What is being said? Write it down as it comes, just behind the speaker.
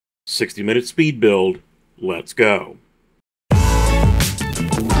60-minute speed build. Let's go.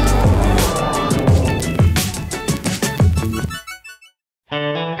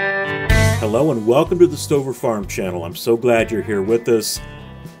 Hello and welcome to the Stover Farm channel. I'm so glad you're here with us.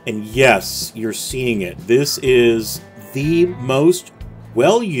 And yes, you're seeing it. This is the most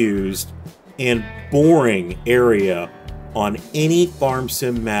well-used and boring area on any farm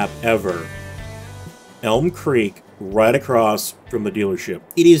sim map ever. Elm Creek, right across from the dealership.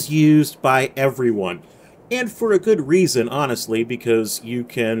 It is used by everyone. And for a good reason, honestly, because you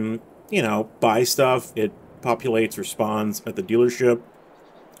can, buy stuff. It populates or spawns at the dealership.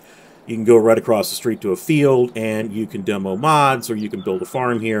 You can go right across the street to a field, and you can demo mods, or you can build a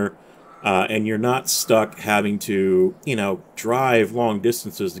farm here. And you're not stuck having to, drive long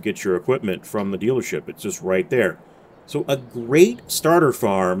distances to get your equipment from the dealership. It's just right there. So a great starter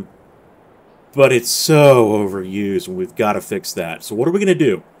farm, but it's so overused, and we've got to fix that. So what are we going to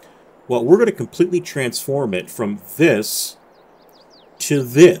do? Well, we're going to completely transform it from this to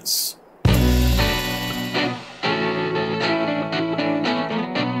this.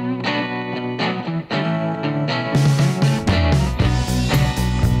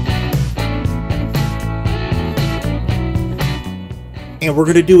 And we're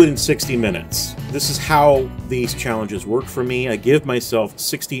going to do it in 60 minutes. This is how these challenges work for me. I give myself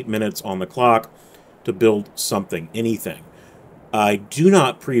 60 minutes on the clock to build something, anything. I do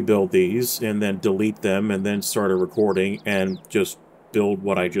not pre-build these and then delete them and then start a recording and just build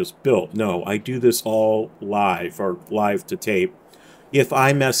what I just built. No, I do this all live, or live to tape. If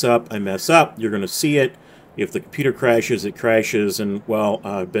I mess up, I mess up. You're going to see it. If the computer crashes, it crashes. And, well,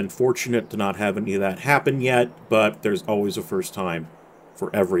 I've been fortunate to not have any of that happen yet, but there's always a first time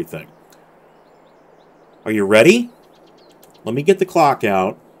for everything. Are you ready? Let me get the clock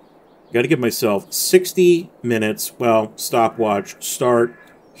out. Got to give myself 60 minutes. Well, stopwatch, start.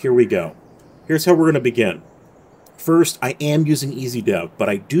 Here we go. Here's how we're going to begin. First, I am using EasyDev, but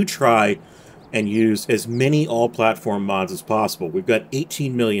I do try and use as many all-platform mods as possible. We've got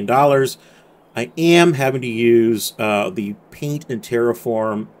 $18 million. I am having to use the Paint and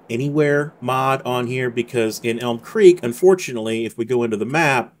Terraform Anywhere mod on here because in Elm Creek, unfortunately, if we go into the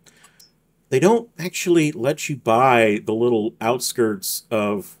map, they don't actually let you buy the little outskirts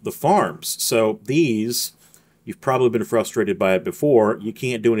of the farms. So these, you've probably been frustrated by it before, you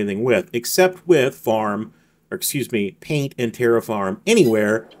can't do anything with, except with Paint and Terraform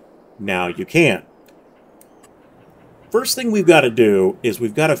Anywhere. Now you can. First thing we've got to do is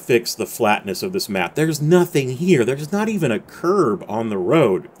we've got to fix the flatness of this map. There's nothing here. There's not even a curb on the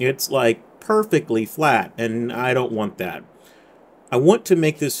road. It's like perfectly flat, and I don't want that. I want to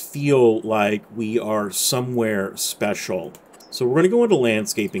make this feel like we are somewhere special. So we're going to go into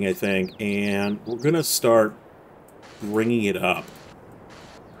landscaping, I think, and we're going to start bringing it up.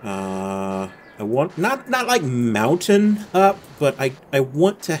 I want, not like mountain up, but I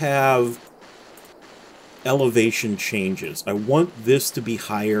want to have elevation changes. I want this to be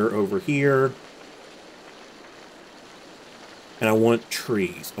higher over here. And I want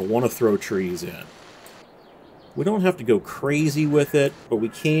trees. I want to throw trees in. We don't have to go crazy with it, but we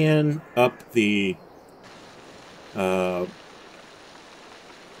can up the... my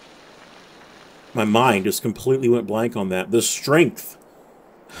mind just completely went blank on that. The strength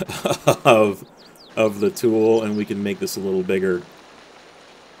of the tool, and we can make this a little bigger.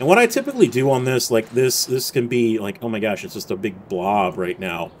 And what I typically do on this, like this can be like, oh my gosh, it's just a big blob right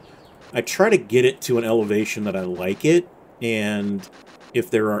now. I try to get it to an elevation that I like it, and if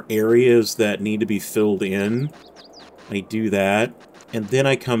there are areas that need to be filled in, I do that, and then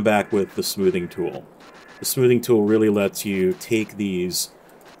I come back with the smoothing tool. The smoothing tool really lets you take these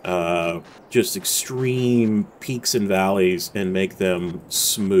just extreme peaks and valleys and make them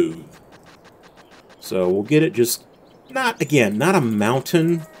smooth. So we'll get it just... not a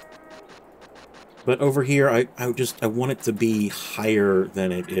mountain, but over here, I want it to be higher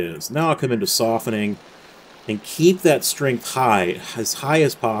than it is. Now I'll come into softening and keep that strength high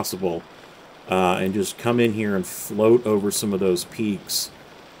as possible, and just come in here and float over some of those peaks,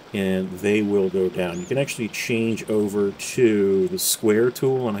 and they will go down. You can actually change over to the square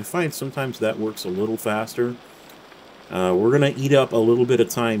tool, and I find sometimes that works a little faster. We're going to eat up a little bit of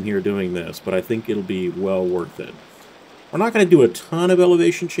time here doing this, but I think it'll be well worth it. We're not going to do a ton of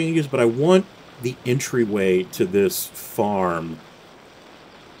elevation changes, but I want the entryway to this farm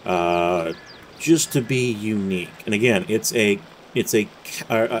just to be unique. And again, it's a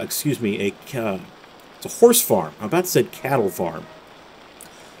horse farm. I'm about to say cattle farm.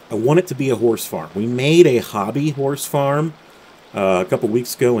 I want it to be a horse farm. We made a hobby horse farm a couple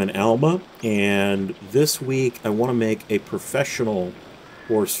weeks ago in Alma, and this week I want to make a professional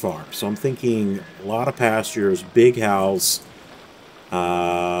horse farm. So I'm thinking a lot of pastures, big house,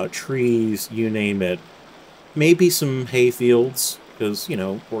 trees, you name it. Maybe some hay fields, because, you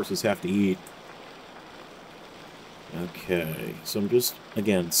know, horses have to eat. Okay, so I'm just,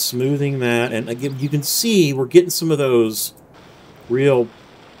 again, smoothing that. And again, you can see we're getting some of those real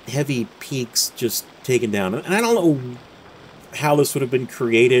heavy peaks just taken down. And I don't know how this would have been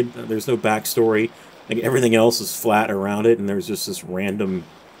created. There's no backstory. Like, everything else is flat around it, and there's just this random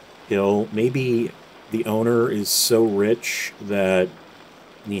hill. Maybe the owner is so rich that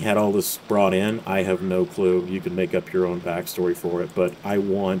he had all this brought in. I have no clue. You can make up your own backstory for it, but I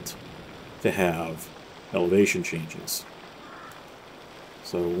want to have elevation changes.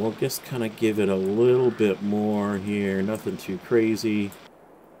 So we'll just kind of give it a little bit more here. Nothing too crazy.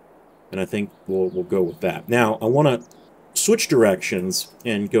 And I think we'll go with that. Now, I want to switch directions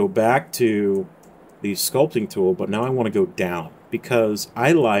and go back to the sculpting tool, but now I want to go down, because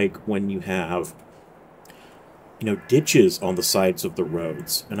I like when you have, you know, ditches on the sides of the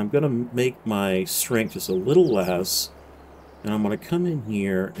roads. And I'm going to make my strength just a little less. And I'm going to come in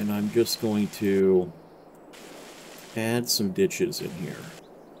here and I'm just going to add some ditches in here.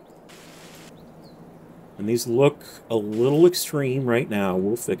 And these look a little extreme right now.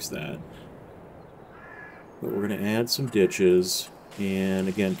 We'll fix that. But we're going to add some ditches. And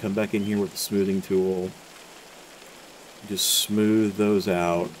again, come back in here with the smoothing tool. Just smooth those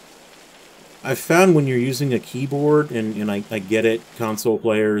out. I've found when you're using a keyboard, and I get it, console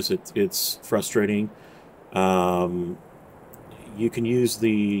players, it's frustrating. You can use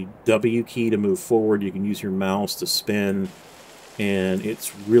the W key to move forward. You can use your mouse to spin. And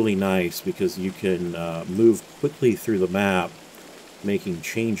it's really nice because you can move quickly through the map, making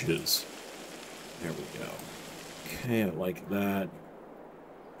changes. There we go. Okay, I like that.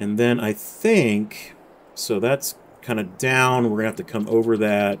 And then I think, so that's kind of down. We're going to have to come over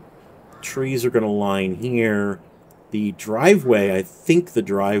that. Trees are going to line here. The driveway, I think the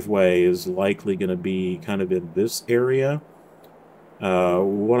driveway is likely going to be kind of in this area.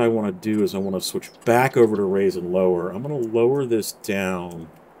 What I want to do is I want to switch back over to raise and lower. I'm going to lower this down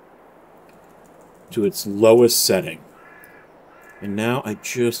to its lowest setting. And now I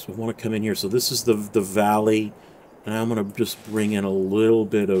just want to come in here. So this is the valley, and I'm going to just bring in a little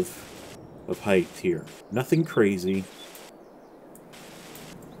bit of height here. Nothing crazy.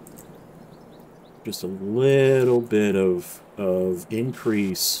 Just a little bit of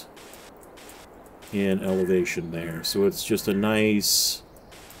increase in elevation there. So it's just a nice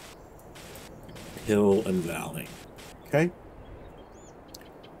hill and valley. Okay?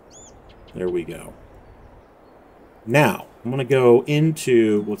 There we go. Now, I'm going to go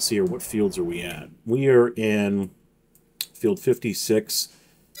into, let's see here, what fields are we at? We are in field 56.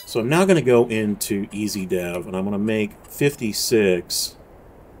 So I'm now going to go into Easy Dev, and I'm going to make 56.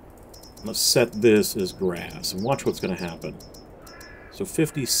 Let's set this as grass, and watch what's going to happen. So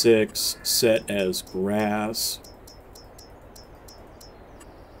 56 set as grass.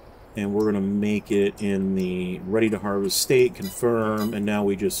 And we're going to make it in the ready to harvest state, confirm, and now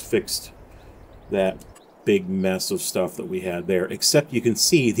we just fixed that big mess of stuff that we had there. Except you can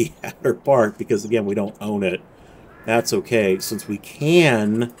see the outer part, because again, we don't own it. That's okay, since we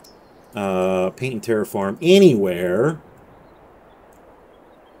can paint and terraform anywhere.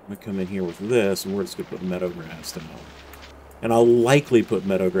 I'm going to come in here with this, and we're just going to put meadow grass down. And I'll likely put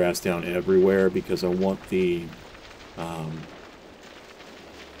meadow grass down everywhere, because I want the... I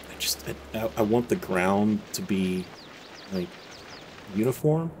want the ground to be, like,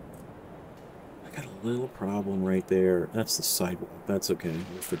 uniform. I got a little problem right there. That's the sidewalk. That's okay.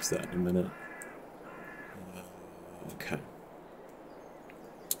 We'll fix that in a minute. Okay.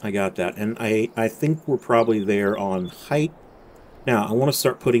 I got that. And I think we're probably there on height. Now, I want to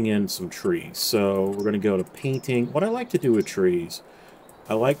start putting in some trees. So we're going to go to painting. What I like to do with trees,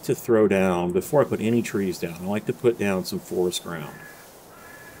 I like to throw down, before I put any trees down, I like to put down some forest ground.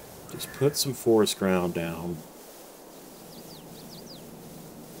 Just put some forest ground down.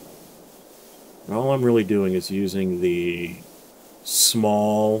 And all I'm really doing is using the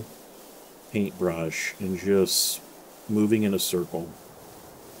small paintbrush and just moving in a circle.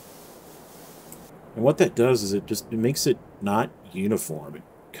 And what that does is it makes it not uniform. It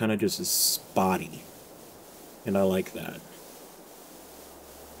kind of just is spotty. And I like that.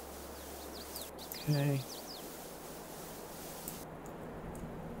 Okay.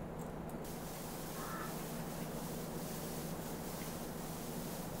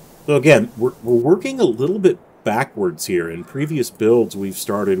 So again, we're working a little bit backwards here. In previous builds, we've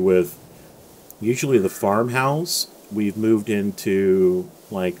started with usually the farmhouse. We've moved into,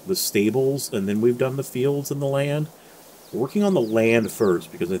 like, the stables, and then we've done the fields and the land. Working on the land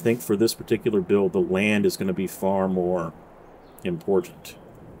first, because I think for this particular build, the land is going to be far more important.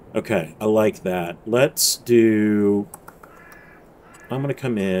 Okay, I like that. Let's do... I'm going to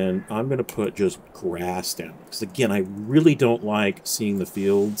come in. I'm going to put just grass down. Because, again, I really don't like seeing the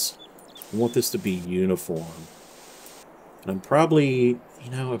fields. I want this to be uniform. And I'm probably...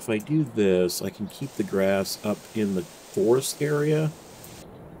 You know, if I do this, I can keep the grass up in the forest area,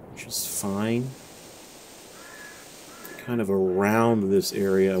 which is fine. Kind of around this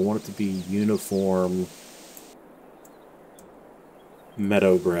area, I want it to be uniform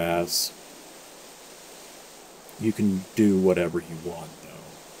meadow grass. You can do whatever you want, though.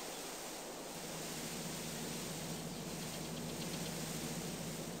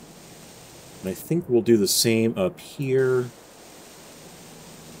 And I think we'll do the same up here.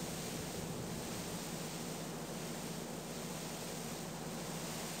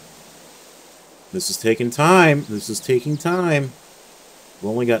 This is taking time. This is taking time. We've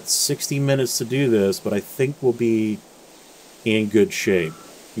only got 60 minutes to do this, but I think we'll be in good shape.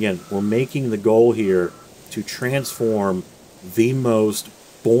 Again, we're making the goal here to transform the most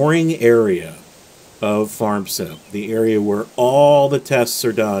boring area of Farm Sim. The area where all the tests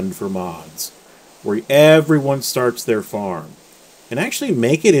are done for mods. Where everyone starts their farm. And actually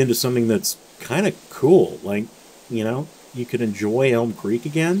make it into something that's kind of cool. Like, you know, you could enjoy Elm Creek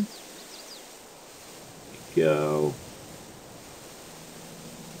again. Go.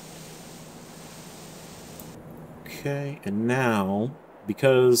 Okay, and now,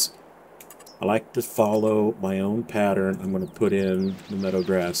 because I like to follow my own pattern, I'm going to put in the meadow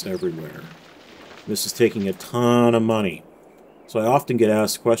grass everywhere. This is taking a ton of money. So I often get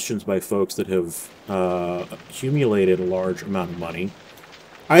asked questions by folks that have accumulated a large amount of money,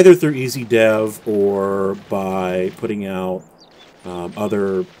 either through Easy Dev or by putting out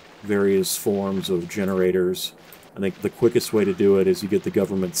other various forms of generators. I think the quickest way to do it is you get the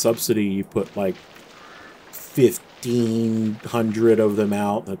government subsidy, you put like 1,500 of them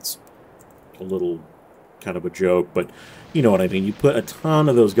out. That's a little kind of a joke, but you know what I mean. You put a ton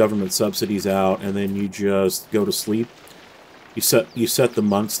of those government subsidies out, and then you just go to sleep. You set the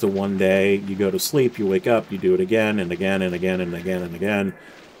months to one day, you go to sleep, you wake up, you do it again and again and again and again and again,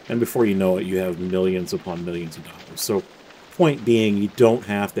 and before you know it, you have millions upon millions of dollars. So, point being, you don't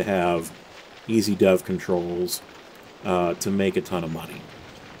have to have easy dev controls to make a ton of money.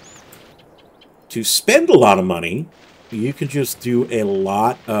 To spend a lot of money, you can just do a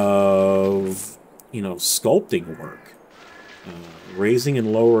lot of, you know, sculpting work. Raising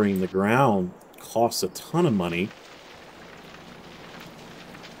and lowering the ground costs a ton of money.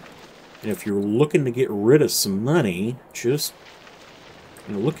 And if you're looking to get rid of some money, just,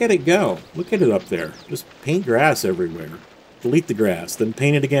 you know, look at it go. Look at it up there. Just paint grass everywhere. Delete the grass, then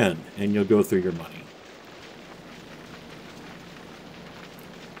paint it again, and you'll go through your money.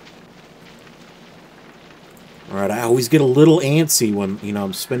 Alright, I always get a little antsy when, you know,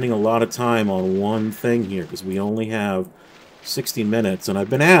 I'm spending a lot of time on one thing here, because we only have 60 minutes, and I've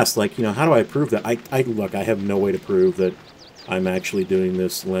been asked, like, you know, how do I prove that? Look, I have no way to prove that I'm actually doing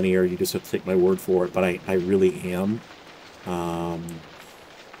this linear. You just have to take my word for it, but I really am.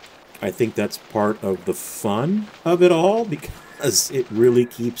 I think that's part of the fun of it all, because it really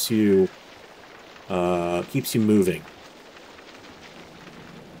keeps you moving.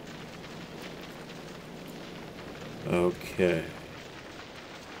 Okay.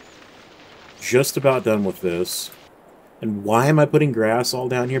 Just about done with this. And why am I putting grass all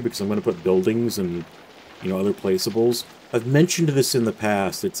down here? Because I'm going to put buildings and, you know, other placeables. I've mentioned this in the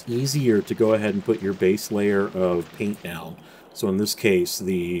past. It's easier to go ahead and put your base layer of paint down. So in this case,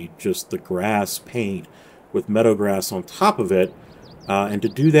 just the grass paint with meadow grass on top of it. And to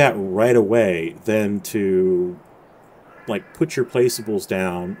do that right away, then to, like, put your placeables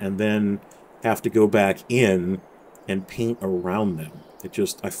down and then have to go back in and paint around them.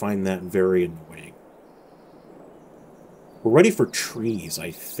 I find that very annoying. We're ready for trees, I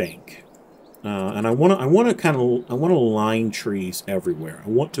think. And I want to line trees everywhere. I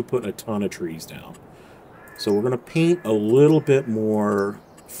want to put a ton of trees down. So we're going to paint a little bit more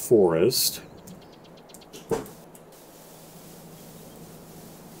forest.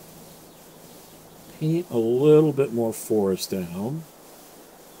 Paint a little bit more forest down.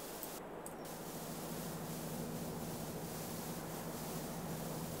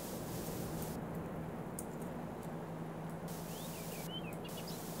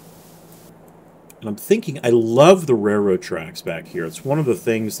 And I'm thinking, I love the railroad tracks back here. It's one of the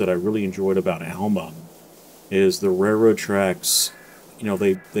things that I really enjoyed about Alma, is the railroad tracks. You know,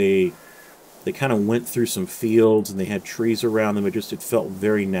 they kind of went through some fields and they had trees around them. It felt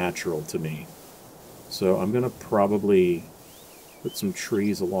very natural to me. So I'm going to probably put some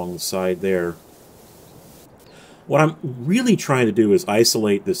trees along the side there. What I'm really trying to do is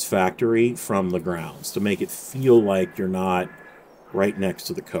isolate this factory from the grounds to make it feel like you're not right next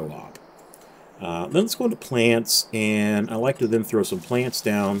to the co-op. Then let's go into plants, and I like to then throw some plants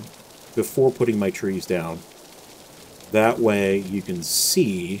down before putting my trees down. That way you can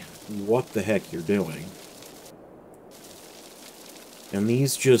see what the heck you're doing. And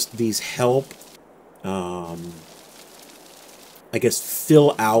these help, I guess,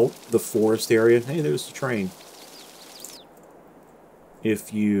 fill out the forest area. Hey, there's the train.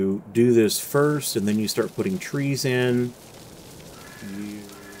 If you do this first, and then you start putting trees in,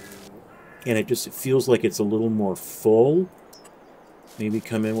 and it feels like it's a little more full. Maybe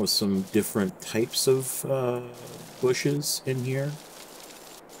come in with some different types of bushes in here.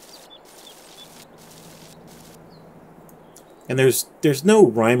 And there's no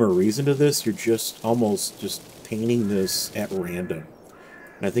rhyme or reason to this. You're just almost just painting this at random.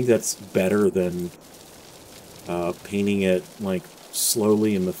 And I think that's better than painting it like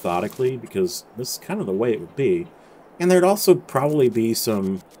slowly and methodically, because this is kind of the way it would be. And there'd also probably be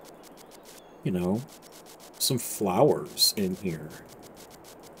some, you know, some flowers in here.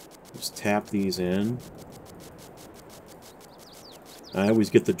 Just tap these in. I always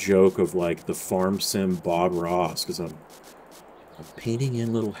get the joke of like the farm sim Bob Ross, because I'm painting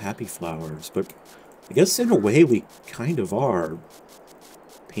in little happy flowers, but I guess in a way we kind of are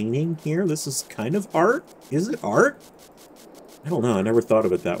painting here. This is kind of art. Is it art? I don't know. I never thought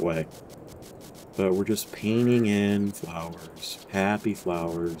of it that way. But we're just painting in flowers. Happy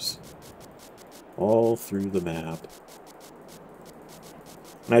flowers. All through the map.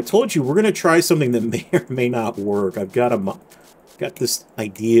 And I told you we're going to try something that may or may not work. I've got this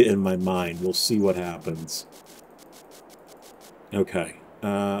idea in my mind. We'll see what happens. Okay.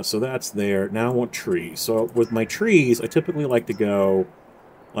 So that's there. Now I want trees. So with my trees, I typically like to go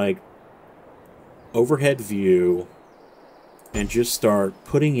like overhead view and just start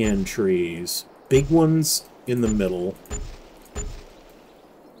putting in trees. Big ones in the middle.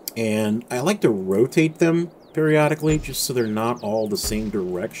 And I like to rotate them periodically just so they're not all the same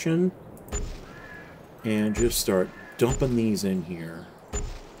direction. And just start dumping these in here.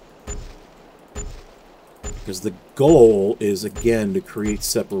 Because the goal is, again, to create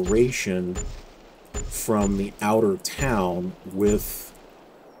separation from the outer town with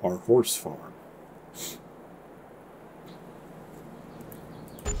our horse farm.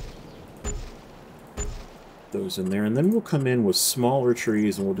 Those in there, and then we'll come in with smaller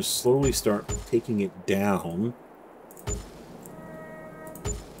trees and we'll just slowly start taking it down.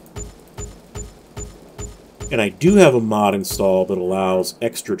 And I do have a mod installed that allows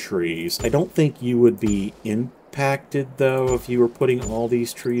extra trees. I don't think you would be impacted, though, if you were putting all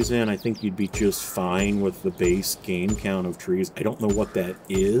these trees in. I think you'd be just fine with the base game count of trees. I don't know what that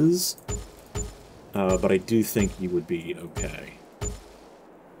is, but I do think you would be okay.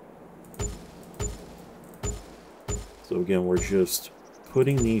 So again, we're just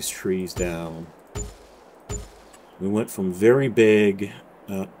putting these trees down. We went from very big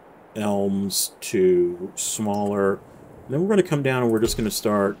elms to smaller. And then we're going to come down and we're just going to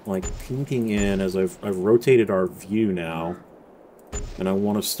start like pinking in as I've rotated our view now. And I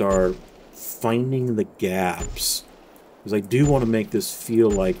want to start finding the gaps. Because I do want to make this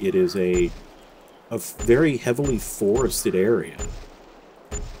feel like it is a very heavily forested area.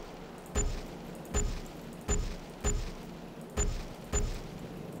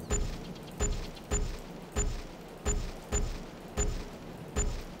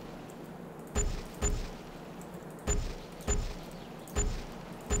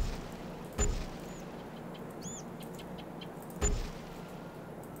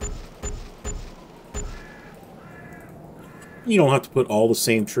 You don't have to put all the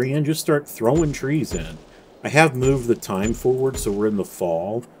same tree in, just start throwing trees in. I have moved the time forward, so we're in the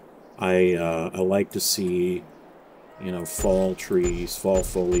fall. I like to see, you know, fall trees, fall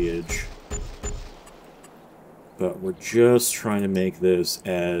foliage. But we're just trying to make this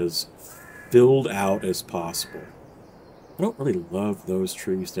as filled out as possible. I don't really love those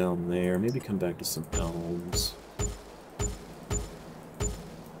trees down there. Maybe come back to some elms.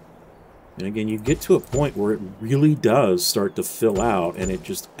 And again, you get to a point where it really does start to fill out, and it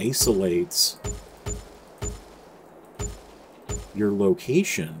just isolates your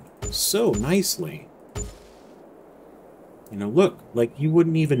location so nicely. You know, look, like you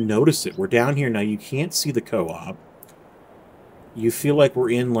wouldn't even notice it. We're down here now. You can't see the co-op. You feel like we're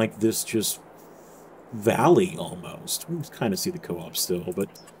in like this just valley almost. We can kind of see the co-op still, but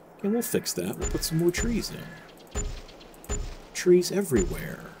okay, we'll fix that. We'll put some more trees in. Trees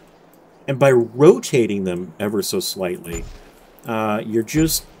everywhere. And by rotating them ever so slightly, you're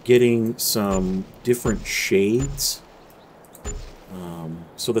just getting some different shades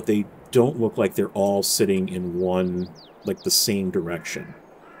so that they don't look like they're all sitting in one, like the same direction.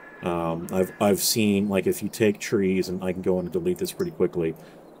 I've seen, like, if you take trees, and I can go and delete this pretty quickly,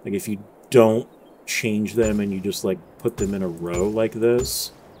 like if you don't change them and you just like put them in a row like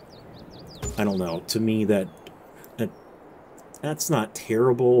this, I don't know, to me that's not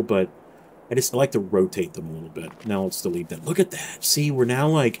terrible, but I just like to rotate them a little bit. Now let's delete that. Look at that. See, we're now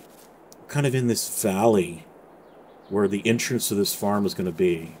like kind of in this valley where the entrance to this farm is going to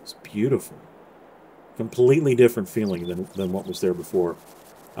be. It's beautiful. Completely different feeling than what was there before.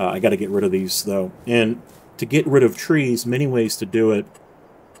 I got to get rid of these, though. And to get rid of trees, many ways to do it.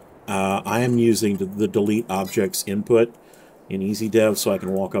 I am using the delete objects input in EasyDev so I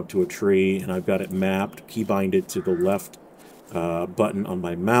can walk up to a tree, and I've got it mapped, keybind it to the left button on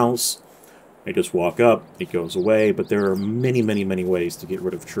my mouse. I just walk up, it goes away, but there are many, many, many ways to get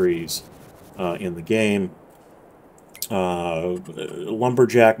rid of trees in the game.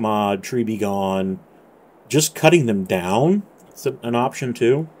 Lumberjack mod, tree be gone. Just cutting them down, it's an option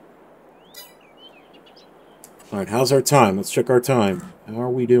too. Alright, how's our time? Let's check our time. How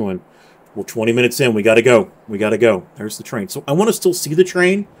are we doing? Well, 20 minutes in, we gotta go. We gotta go. There's the train. So I want to still see the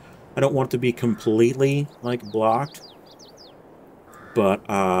train. I don't want it to be completely, like, blocked. But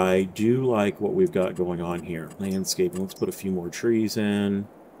I do like what we've got going on here. Landscaping. Let's put a few more trees in.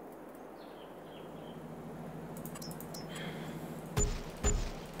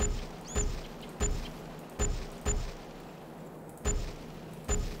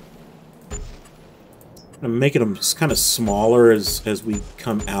 I'm making them kind of smaller as we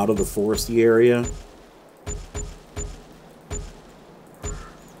come out of the foresty area.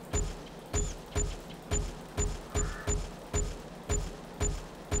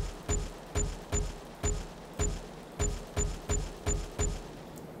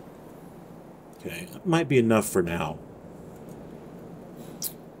 Okay, that might be enough for now.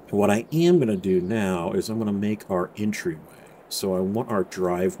 And what I am going to do now is I'm going to make our entryway. So I want our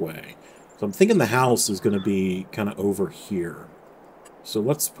driveway. So I'm thinking the house is going to be kind of over here. So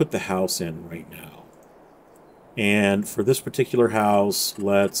let's put the house in right now. And for this particular house,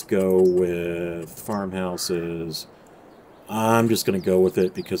 let's go with farmhouses. I'm just going to go with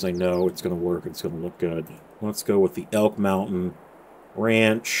it because I know it's going to work. It's going to look good. Let's go with the Elk Mountain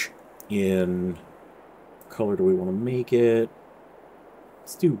Ranch. In what color do we want to make it?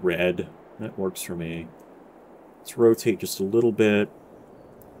 Let's do red. That works for me. Let's rotate just a little bit.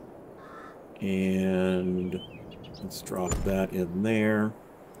 And let's drop that in there.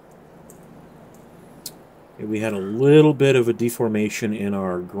 Okay, we had a little bit of a deformation in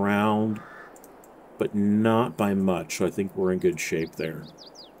our ground, but not by much, so I think we're in good shape there.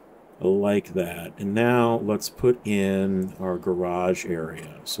 I like that. And now let's put in our garage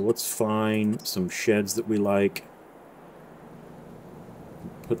area. So let's find some sheds that we like.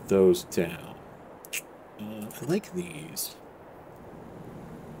 Put those down. I like these.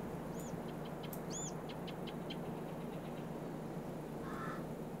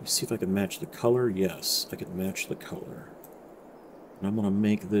 Let's see if I can match the color. Yes, I can match the color. And I'm going to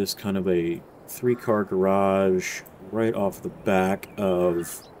make this kind of a 3-car garage right off the back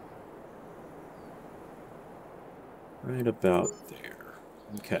of... right about there.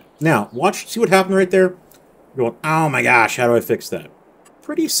 Okay. Now, watch, see what happened right there? You're going, oh my gosh, how do I fix that?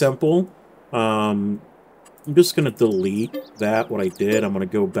 Pretty simple. I'm just going to delete that, what I did. I'm going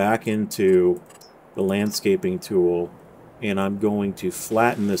to go back into the landscaping tool, and I'm going to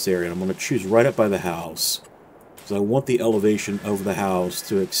flatten this area. I'm going to choose right up by the house, because I want the elevation of the house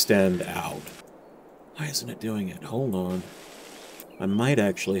to extend out. Why isn't it doing it? Hold on. I might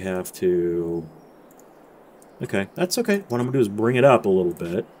actually have to... Okay, that's okay. What I'm going to do is bring it up a little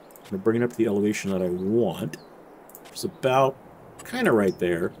bit. I'm going to bring it up to the elevation that I want. It's about kind of right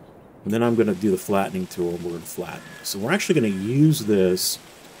there. And then I'm going to do the flattening tool, and we're going to flatten it. So we're actually going to use this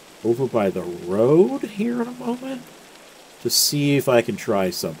over by the road here in a moment to see if I can try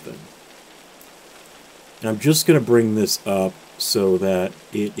something. And I'm just going to bring this up so that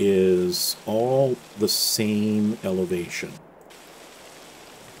it is all the same elevation.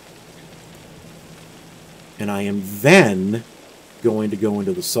 And I am then going to go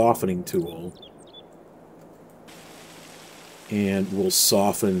into the softening tool, and we'll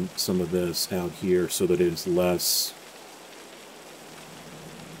soften some of this out here so that it is less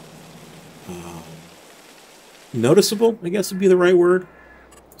noticeable, I guess would be the right word.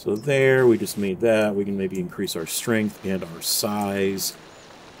 So there, we just made that. We can maybe increase our strength and our size.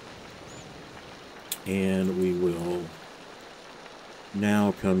 And we will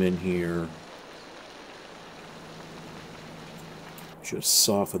Now come in here. Just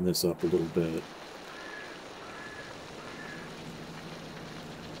soften this up a little bit.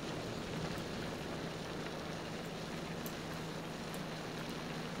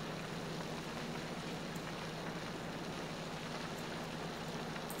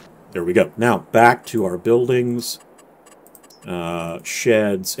 There we go. Now, back to our buildings,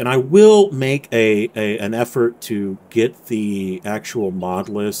 sheds, and I will make an effort to get the actual mod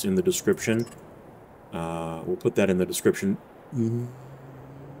list in the description. We'll put that in the description.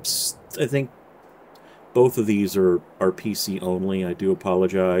 I think both of these are PC only. I do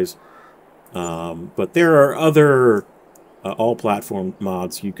apologize. But there are other all-platform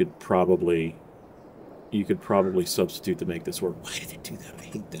mods you could probably substitute to make this work. Why did it do that? I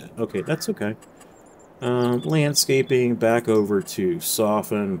hate that. Okay, that's okay. Landscaping, back over to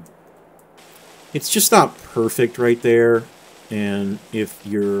soften. It's just not perfect right there. And if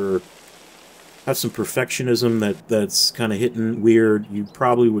you're have some perfectionism that's kind of hitting weird, you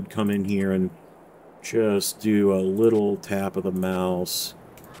probably would come in here and just do a little tap of the mouse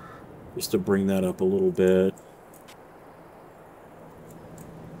just to bring that up a little bit.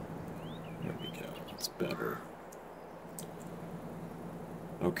 There we go. That's better.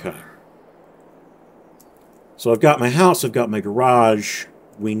 Okay. So I've got my house, I've got my garage.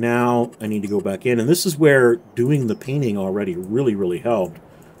 I need to go back in. And this is where doing the painting already really, really helped.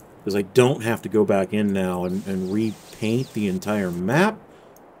 Because I don't have to go back in now and repaint the entire map.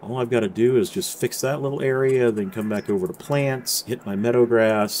 All I've got to do is just fix that little area, then come back over to plants, hit my meadow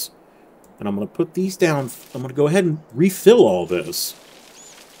grass, and I'm going to put these down. I'm going to go ahead and refill all this.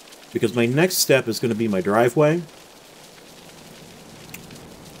 Because my next step is going to be my driveway.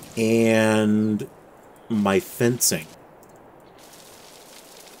 And my fencing.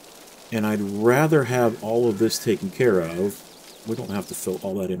 And I'd rather have all of this taken care of. We don't have to fill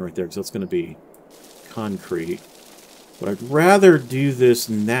all that in right there because that's going to be concrete. But I'd rather do this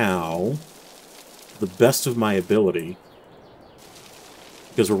now, to the best of my ability,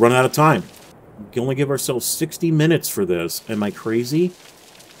 because we're running out of time. We can only give ourselves 60 minutes for this. Am I crazy?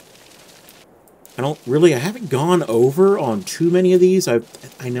 I haven't gone over on too many of these. I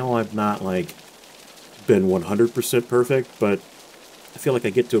know I've not, like, been 100% perfect, but I feel like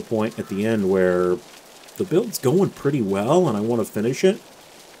I get to a point at the end where the build's going pretty well, and I want to finish it,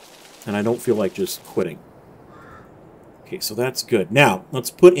 and I don't feel like just quitting. Okay, so that's good. Now, let's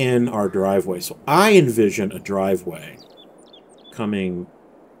put in our driveway. So I envision a driveway coming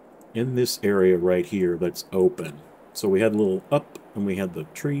in this area right here that's open. So we had a little up, and we had the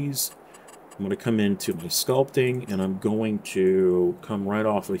trees. I'm going to come into my sculpting, and I'm going to come right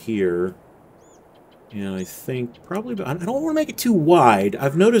off of here. And I think probably, I don't want to make it too wide.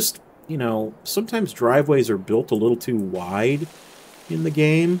 I've noticed, you know, sometimes driveways are built a little too wide in the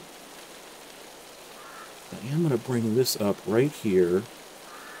game. I am going to bring this up right here.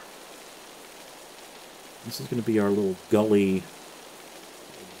 This is going to be our little gully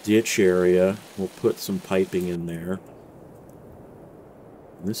ditch area. We'll put some piping in there.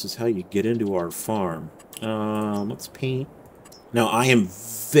 And this is how you get into our farm. Let's paint. Now, I am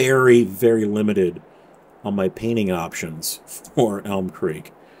very, very limited on my painting options for Elm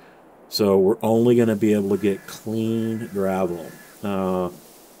Creek. So we're only going to be able to get clean gravel.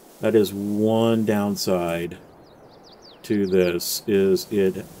 That is one downside to this, is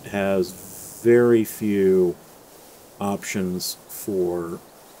it has very few options for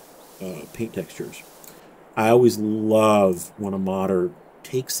paint textures. I always love when a modder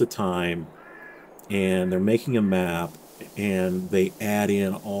takes the time and they're making a map and they add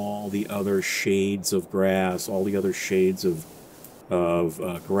in all the other shades of grass, all the other shades of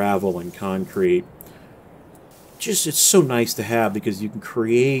gravel and concrete. Just, it's so nice to have because you can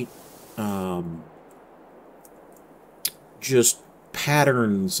create just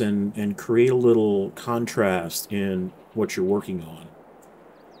patterns and create a little contrast in what you're working on.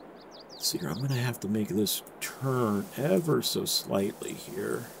 Let's see here, I'm going to have to make this turn ever so slightly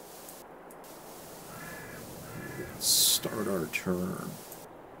here. Let's start our turn.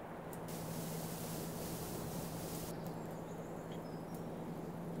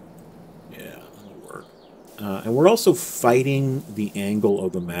 Yeah, that'll work. And we're also fighting the angle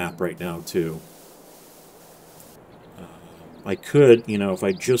of the map right now, too. I could, you know, if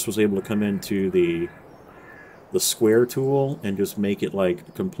I just was able to come into the square tool and just make it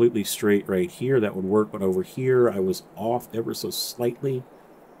like completely straight right here, that would work. But over here, I was off ever so slightly,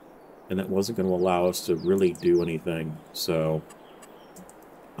 and that wasn't going to allow us to really do anything. So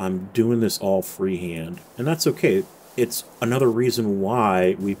I'm doing this all freehand, and that's okay. It's another reason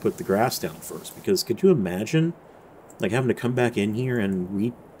why we put the grass down first, because could you imagine Like having to come back in here and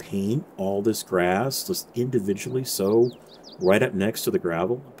repaint all this grass just individually so right up next to the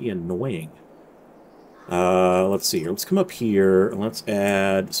gravel would be annoying. Let's see here. Let's come up here and let's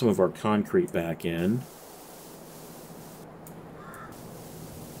add some of our concrete back in.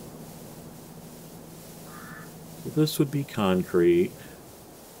 So this would be concrete.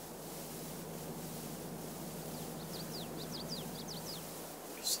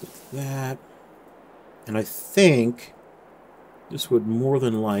 Just like that. And I think this would more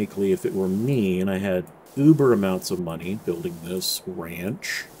than likely, if it were me and I had uber amounts of money building this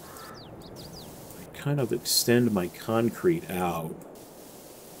ranch, I'd kind of extend my concrete out.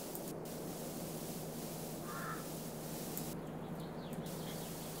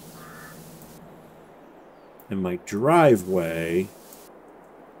 And my driveway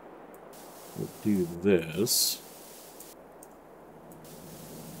will do this.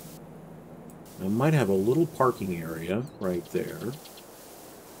 I might have a little parking area right there.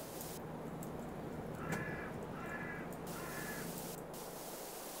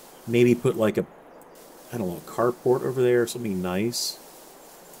 Maybe put like a, I don't know, a carport over there, something nice.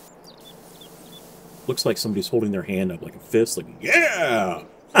 Looks like somebody's holding their hand up like a fist, like, yeah!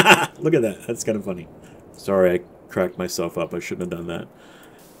 Look at that. That's kind of funny. Sorry, I cracked myself up. I shouldn't have done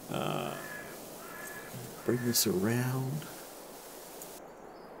that. Bring this around.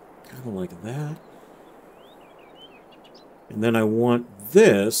 Kind of like that. And then I want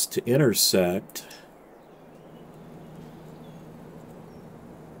this to intersect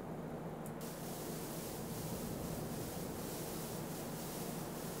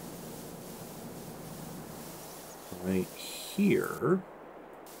right here.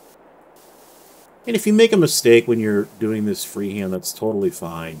 And if you make a mistake when you're doing this freehand, that's totally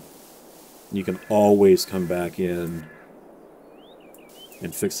fine. You can always come back in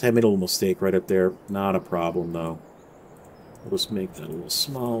and fix. I made a little mistake right up there. Not a problem, though. We'll just make that a little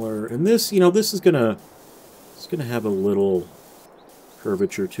smaller. And this, you know, this is gonna have a little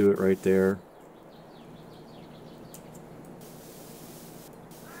curvature to it right there.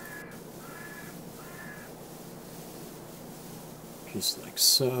 Just like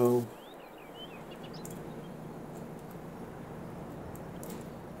so.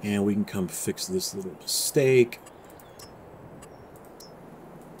 And we can come fix this little mistake.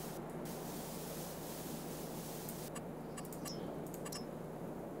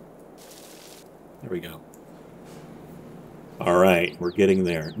 There we go. All right, we're getting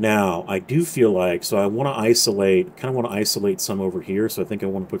there. Now, I do feel like, so I want to isolate, kind of want to isolate some over here, so I think I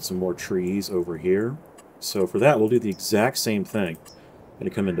want to put some more trees over here. So for that, we'll do the exact same thing. I'm going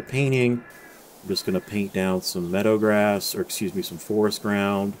to come into painting. I'm just going to paint down some meadow grass, or excuse me, some forest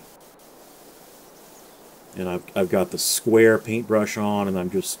ground. And I've got the square paintbrush on, and I'm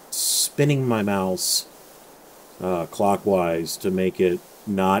just spinning my mouse clockwise to make it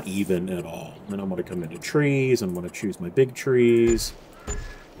not even at all. Then I'm going to come into trees. I'm going to choose my big trees.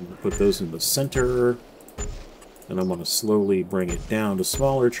 I'm going to put those in the center. And I'm going to slowly bring it down to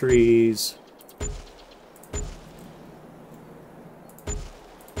smaller trees.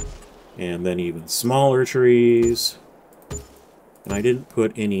 And then even smaller trees. And I didn't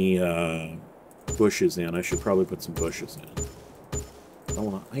put any bushes in. I should probably put some bushes in. I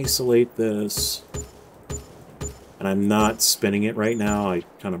want to isolate this. And I'm not spinning it right now. I'm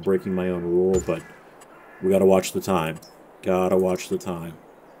kind of breaking my own rule, but we got to watch the time. Gotta watch the time.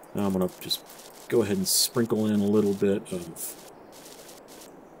 Now I'm going to just go ahead and sprinkle in a little bit of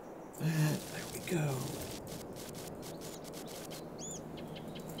that. There we go.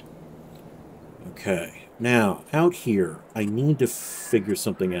 Okay. Now, out here, I need to figure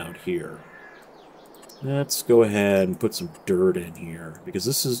something out here. Let's go ahead and put some dirt in here, because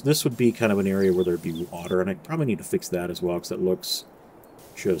this would be kind of an area where there'd be water, and I probably need to fix that as well, because that looks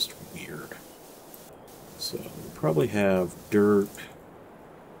just weird. So we'll probably have dirt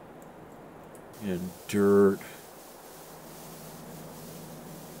and dirt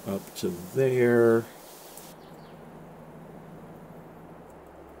up to there.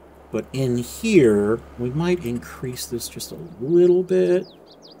 But in here, we might increase this just a little bit.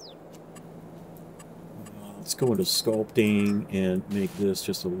 Let's go into sculpting and make this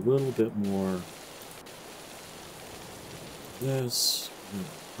just a little bit more. This,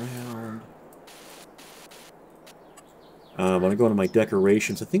 around. When I go into my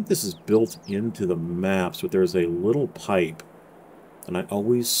decorations, I think this is built into the maps, but there's a little pipe. And I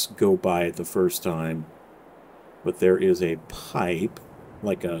always go by it the first time. But there is a pipe,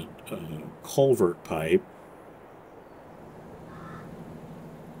 like a culvert pipe.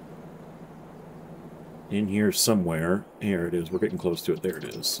 In here somewhere. Here it is. We're getting close to it. There it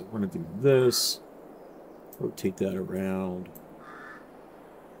is. So we're going to do this. Rotate that around.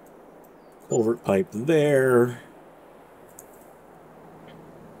 Culvert pipe there.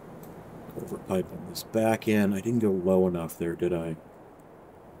 Culvert pipe on this back end. I didn't go low enough there, did I?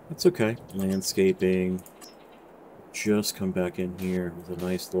 That's okay. Landscaping. Just come back in here with a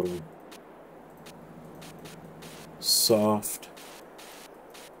nice little soft.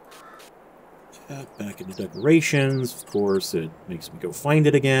 Back into decorations. Of course, it makes me go find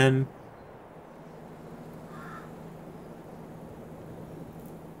it again.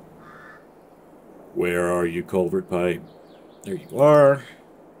 Where are you, culvert pipe? There you are.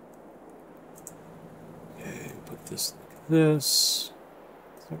 Okay, put this like this.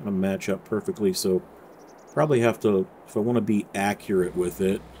 It's not going to match up perfectly, so probably have to, if I want to be accurate with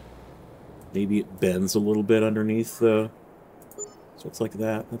it, maybe it bends a little bit underneath the... So it's like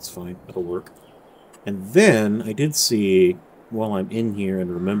that. That's fine. That'll work. And then I did see, while I'm in here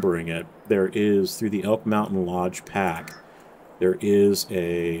and remembering it, there is, through the Elk Mountain Lodge pack, there is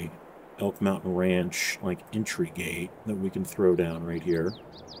a Elk Mountain Ranch, like, entry gate that we can throw down right here.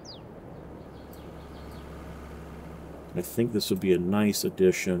 And I think this would be a nice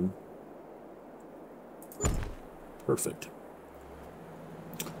addition. Perfect.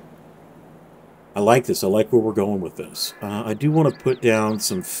 I like this. I like where we're going with this. I do want to put down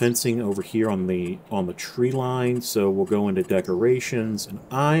some fencing over here on the tree line, so we'll go into decorations, and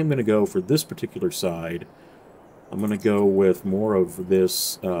I'm going to go for this particular side. I'm going to go with more of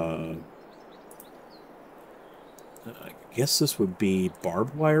this. I guess this would be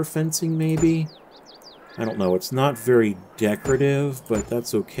barbed wire fencing, maybe. I don't know. It's not very decorative, but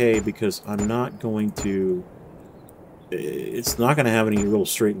that's okay because I'm not going to. It's not going to have any real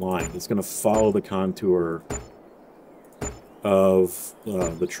straight line. It's going to follow the contour of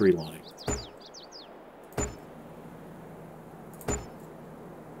the tree line.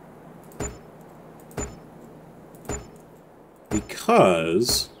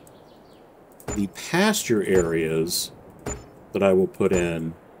 Because the pasture areas that I will put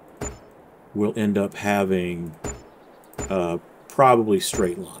in will end up having probably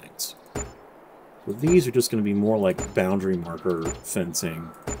straight lines. So these are just going to be more like boundary marker fencing.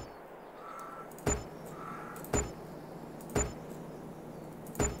 There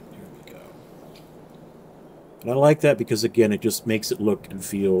we go. And I like that because, again, it just makes it look and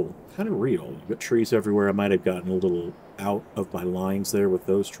feel kind of real. You've got trees everywhere. I might have gotten a little out of my lines there with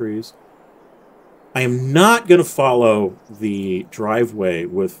those trees. I am not going to follow the driveway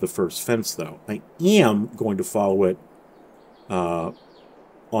with the first fence, though. I am going to follow it on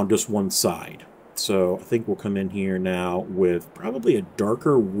just one side. So I think we'll come in here now with probably a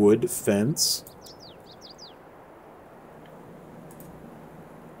darker wood fence.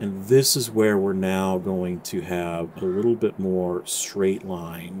 And this is where we're now going to have a little bit more straight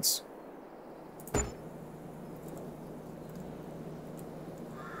lines.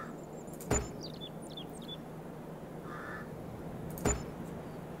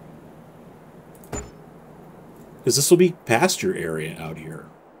 Because this will be pasture area out here.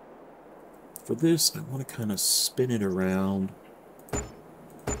 For this, I want to kind of spin it around. A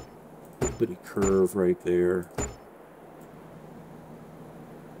little bitty curve right there.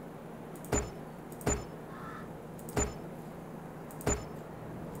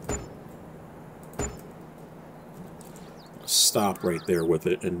 Stop right there with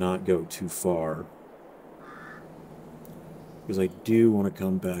it and not go too far. Because I do want to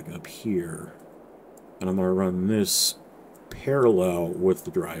come back up here. And I'm going to run this parallel with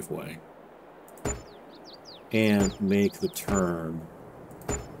the driveway. And make the turn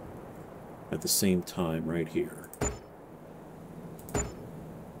at the same time right here.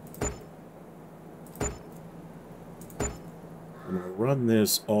 I'm going to run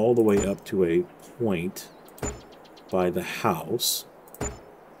this all the way up to a point by the house.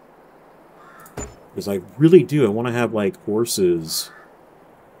 Because I really do. I want to have, like, horses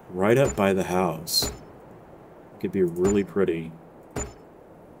right up by the house. It could be really pretty.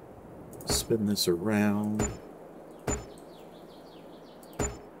 Spin this around.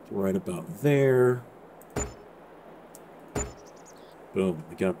 Right about there. Boom,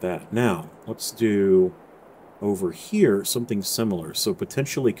 we got that. Now, let's do over here something similar. So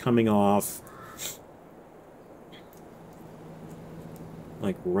potentially coming off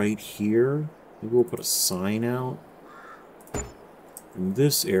like right here. Maybe we'll put a sign out. And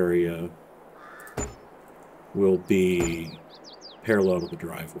this area will be parallel to the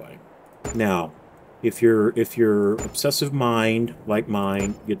driveway. Now, if your obsessive mind, like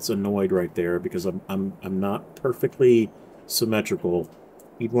mine, gets annoyed right there because I'm not perfectly symmetrical,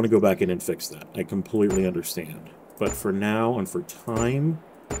 you'd want to go back in and fix that. I completely understand. But for now and for time,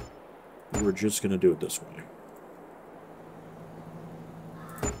 We're just going to do it this way.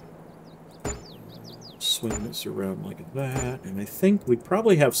 Swing this around like that, and I think we'd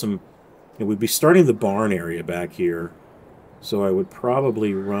probably have some... we'd be starting the barn area back here, so I would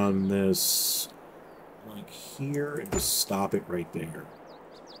probably run this like here and just stop it right there.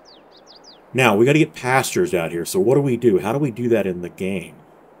 Now, we got to get pastures out here, so what do we do? How do we do that in the game?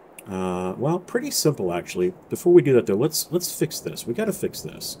 Well, pretty simple, actually. Before we do that, though, let's fix this. We got to fix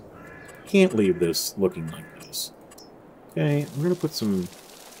this. Can't leave this looking like this. Okay, we're going to put some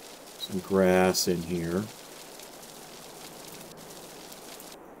grass in here.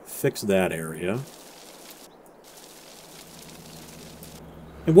 Fix that area.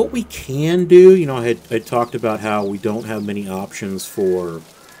 And what we can do, you know, I talked about how we don't have many options for,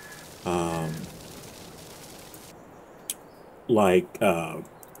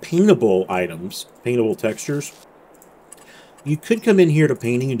 paintable items, paintable textures. You could come in here to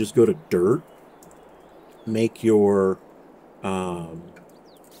painting and just go to dirt. Make your,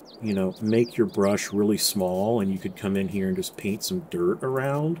 you know, make your brush really small, and you could come in here and just paint some dirt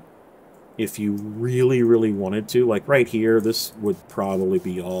around. If you really, really wanted to. Like right here, this would probably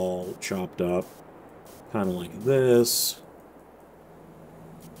be all chopped up. Kind of like this.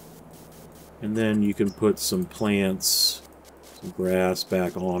 And then you can put some plants, some grass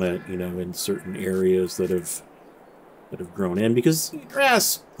back on it, you know, in certain areas that have grown in. Because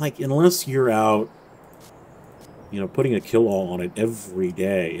grass, like, unless you're out, you know, putting a kill-all on it every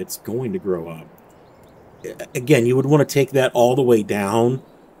day, it's going to grow up. Again, you would want to take that all the way down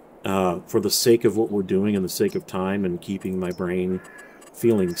for the sake of what we're doing and the sake of time and keeping my brain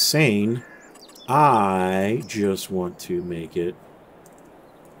feeling sane. I just want to make it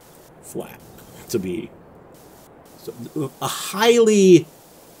flat to be a highly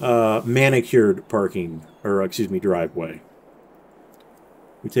manicured parking, or excuse me, driveway.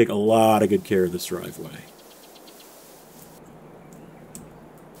 We take a lot of good care of this driveway.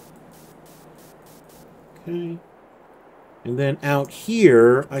 Okay. And then out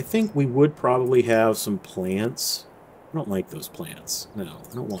here, I think we would probably have some plants. I don't like those plants. No,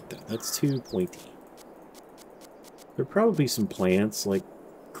 I don't want that. That's too pointy. There'd probably be some plants, like,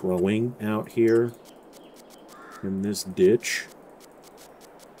 growing out here in this ditch.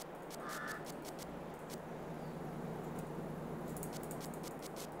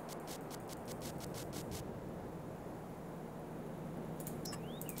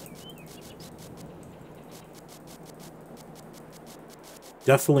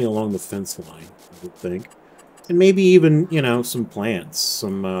 Definitely along the fence line, I would think. And maybe even, you know, some plants,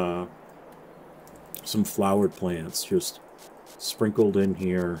 some flowered plants just sprinkled in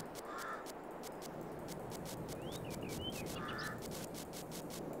here.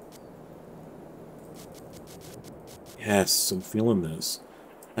 Yes, I'm feeling this.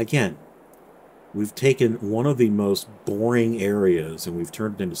 Again, we've taken one of the most boring areas and we've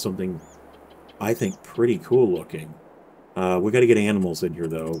turned it into something, I think, pretty cool looking. We got to get animals in here,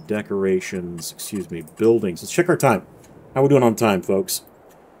 though. Decorations, excuse me, buildings. Let's check our time. How we doing on time, folks?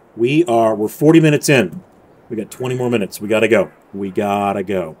 We're 40 minutes in. We got 20 more minutes. We got to go. We got to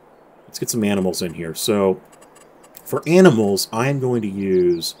go. Let's get some animals in here. So, for animals, I am going to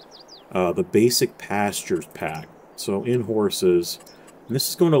use the basic pastures pack. So, in horses, and this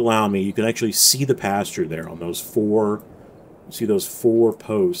is going to allow me, you can actually see the pasture there on those four, see those 4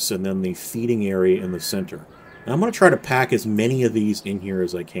 posts, and then the feeding area in the center. And I'm going to try to pack as many of these in here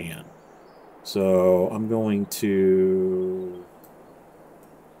as I can. So I'm going to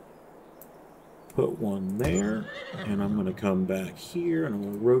put one there, and I'm going to come back here, and I'm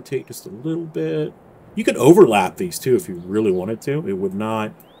going to rotate just a little bit. You could overlap these too if you really wanted to. It would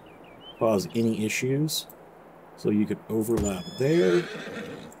not cause any issues. So you could overlap there.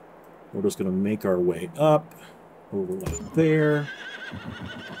 We're just going to make our way up, overlap there.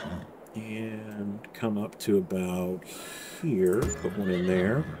 And come up to about here, put one in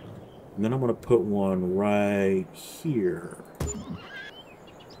there, and then I'm going to put one right here.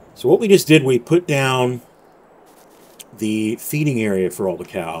 So what we just did, we put down the feeding area for all the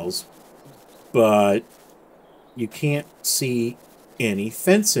cows, but you can't see any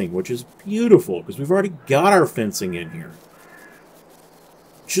fencing, which is beautiful, because we've already got our fencing in here.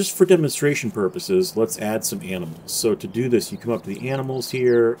 Just for demonstration purposes, let's add some animals. So to do this, you come up to the animals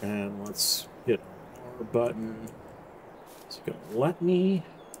here, and let's hit R button. It's going to let me.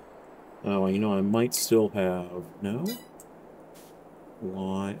 Oh, you know, I might still have... No?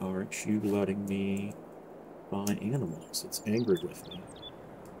 Why aren't you letting me buy animals? It's angry with me.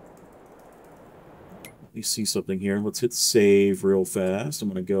 Let me see something here. Let's hit save real fast. I'm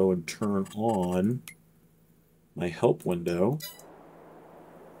going to go and turn on my help window.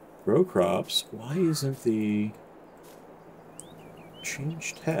 Grow crops. Why isn't the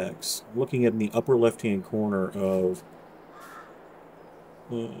change text? I'm looking at in the upper left-hand corner of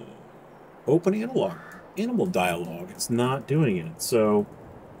open analog. Animal dialogue. It's not doing it. So,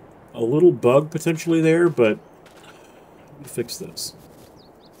 a little bug potentially there, but let me fix this.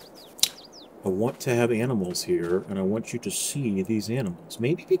 I want to have animals here, and I want you to see these animals.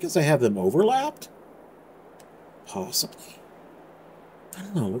 Maybe because I have them overlapped? Possibly. I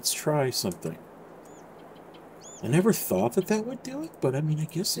don't know, let's try something. I never thought that that would do it, but I mean, I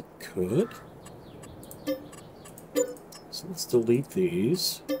guess it could. So let's delete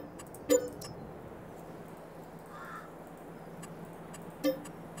these.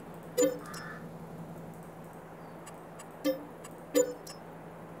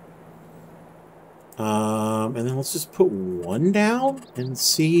 And then let's just put one down and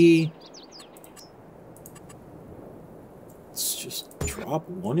see. Let's just drop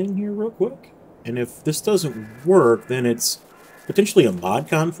one in here real quick. And if this doesn't work, then it's potentially a mod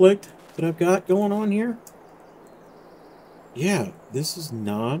conflict that I've got going on here. Yeah, this is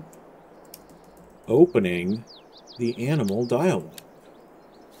not opening the animal dialogue.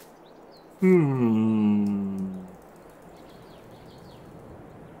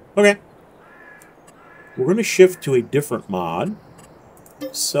 Okay. We're going to shift to a different mod.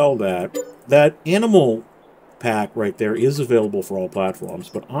 Sell that. That animal pack right there is available for all platforms,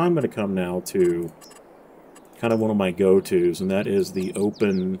 but I'm going to come now to kind of one of my go-tos, and that is the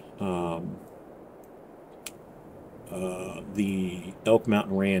open, the Elk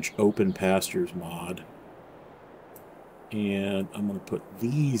Mountain Ranch Open Pastures mod. And I'm going to put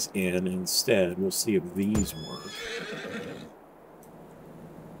these in instead. We'll see if these work.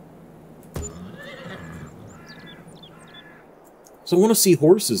 So I want to see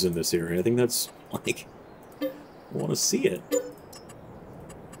horses in this area. I think that's, like, I want to see it.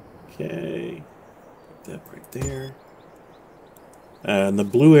 Okay. Put that right there. And the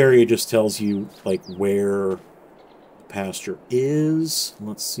blue area just tells you, like, where the pasture is.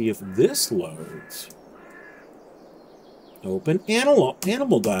 Let's see if this loads. Open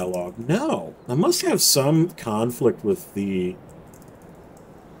animal dialogue. No. I must have some conflict with the...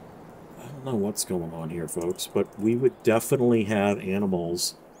 I don't know what's going on here, folks, but we would definitely have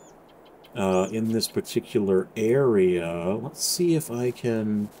animals in this particular area. Let's see if I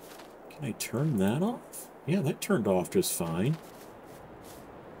can... Can I turn that off? Yeah, that turned off just fine.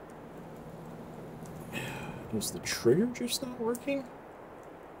 Is the trigger just not working?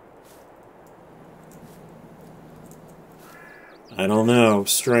 I don't know.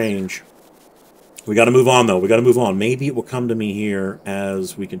 Strange. We got to move on, though. We got to move on. Maybe it will come to me here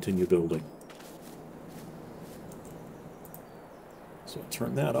as we continue building. So I'll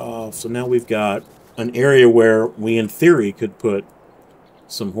turn that off. So now we've got an area where we, in theory, could put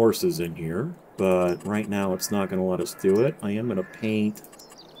some horses in here. But right now it's not going to let us do it. I am going to paint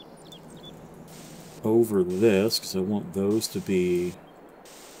over this because I want those to be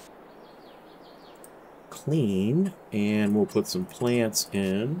clean. And we'll put some plants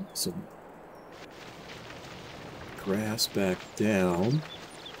in. Some grass back down.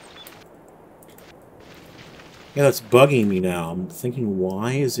 Yeah, that's bugging me now. I'm thinking,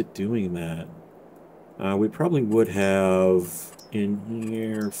 why is it doing that? We probably would have in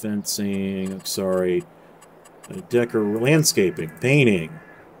here fencing, sorry, decor, landscaping, painting,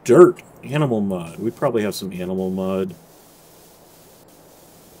 dirt, animal mud. We probably have some animal mud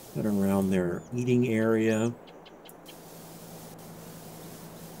right around their eating area.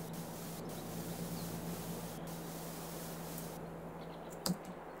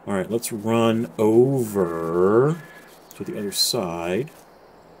 All right, let's run over to the other side.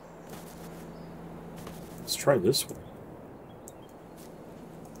 Let's try this one.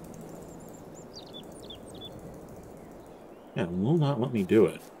 Yeah, it will not let me do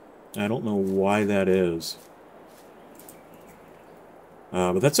it. I don't know why that is.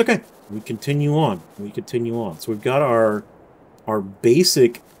 But that's okay. We continue on. We continue on. So we've got our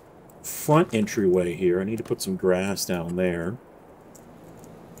basic front entryway here. I need to put some grass down there.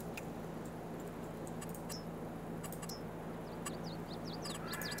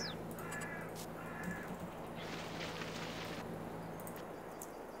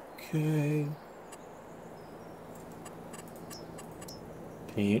 Okay.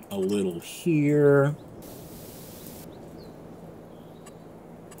 Paint a little here.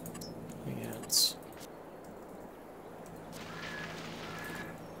 Plants.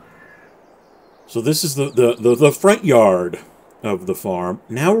 So this is the front yard of the farm.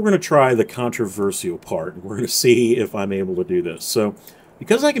 Now we're going to try the controversial part. We're going to see if I'm able to do this. So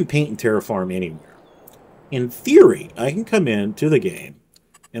because I can paint and terraform anywhere, in theory, I can come into the game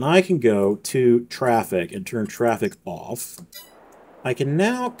And I can go to traffic and turn traffic off. I can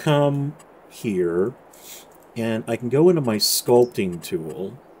now come here and I can go into my sculpting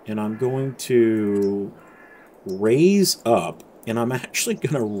tool and I'm going to raise up, and I'm actually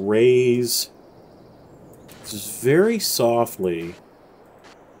going to raise just very softly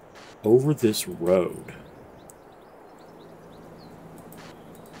over this road.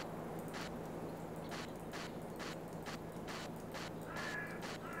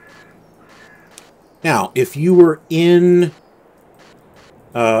 Now, if you were in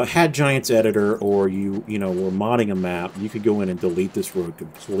had Giants Editor, or you were modding a map, you could go in and delete this road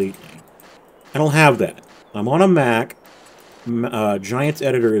completely. I don't have that. I'm on a Mac. Giants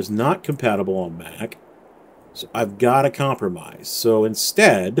Editor is not compatible on Mac, so I've got to compromise. So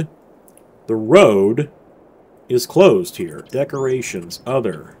instead, the road is closed here. Decorations,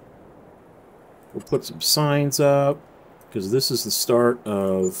 other. We'll put some signs up, because this is the start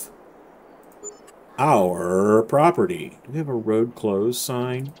of our property. Do we have a road closed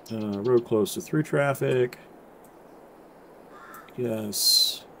sign? Road closed to through traffic.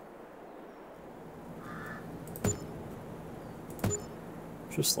 Yes.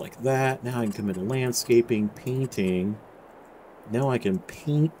 Just like that. Now I can come into landscaping, painting. Now I can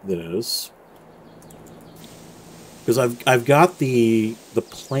paint this. Because I've got the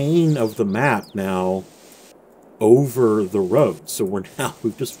plane of the map now over the road. So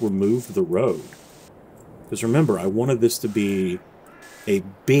we've just removed the road. Because remember, I wanted this to be a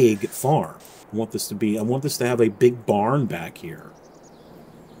big farm. I want this to have a big barn back here.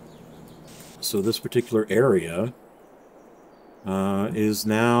 So this particular area is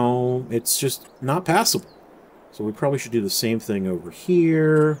now, it's just not passable. So we probably should do the same thing over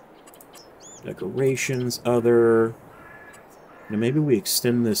here. Decorations, other. Now maybe we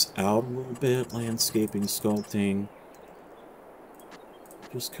extend this out a little bit. Landscaping, sculpting.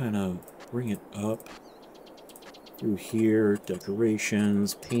 Just kind of bring it up through here.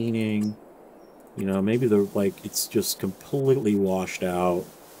 Decorations, painting. You know, maybe it's just completely washed out.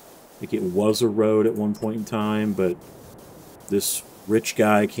 Like it was a road at one point in time, but this rich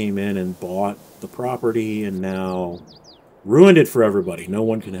guy came in and bought the property and now ruined it for everybody. No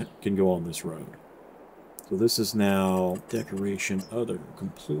one can go on this road. So this is now decoration, other,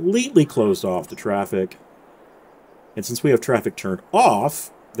 completely closed off to traffic. And since we have traffic turned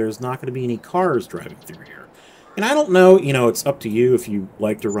off, there's not going to be any cars driving through here. And I don't know, it's up to you if you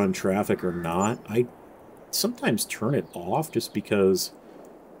like to run traffic or not. I sometimes turn it off just because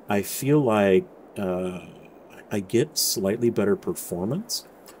I feel like I get slightly better performance.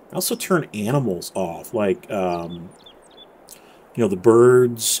 I also turn animals off, like the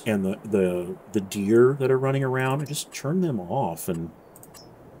birds and the deer that are running around. I just turn them off, and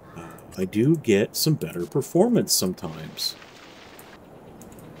I do get some better performance sometimes.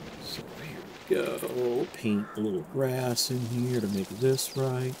 So here we go. Paint a little grass in here to make this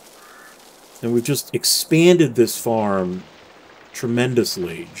right. And we've just expanded this farm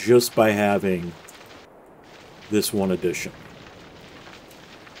tremendously just by having this one addition.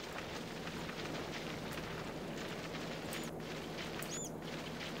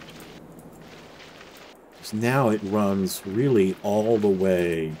 So now it runs really all the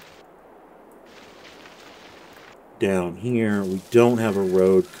way down here. We don't have a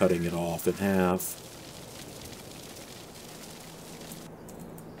road cutting it off in half.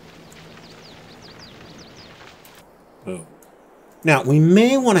 Oh. Now, we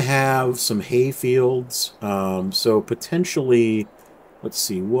may want to have some hay fields, so potentially, let's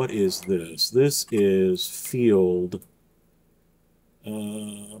see, what is this? This is field.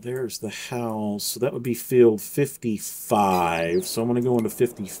 There's the house, so that would be field 55. So I'm going to go into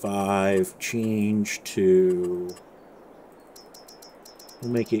 55, change to,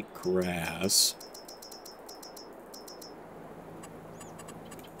 we'll make it grass.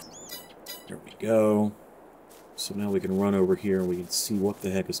 There we go. So now we can run over here and we can see what the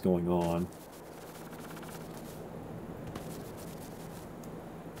heck is going on.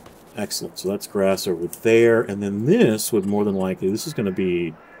 Excellent. So that's grass over there. And then this would more than likely, this is going to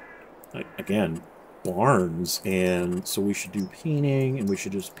be, again, barns. And so we should do painting, and we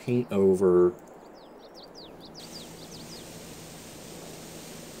should just paint over.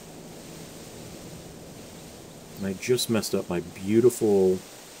 And I just messed up my beautiful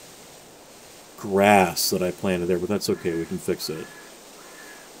grass that I planted there, but that's okay, we can fix it.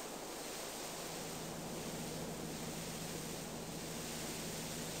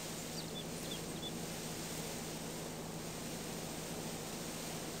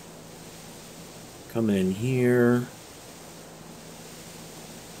 Come in here.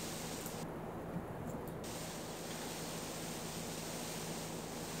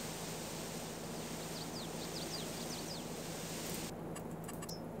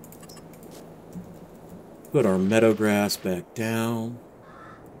 put our meadow grass back down.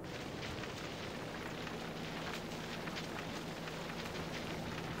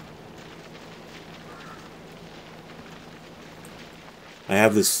 I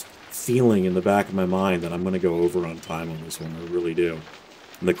have this feeling in the back of my mind that I'm going to go over on time on this one. I really do.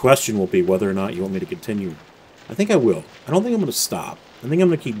 And the question will be whether or not you want me to continue. I think I will. I don't think I'm going to stop. I think I'm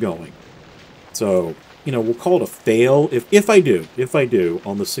going to keep going. So, you know, we'll call it a fail if I do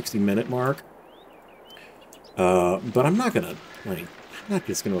on the 60-minute mark. But I'm not going to, like, I'm not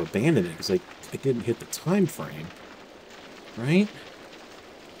just going to abandon it because I didn't hit the time frame. Right?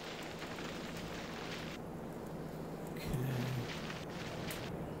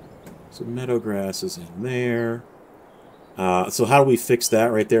 So meadow grass is in there. So how do we fix that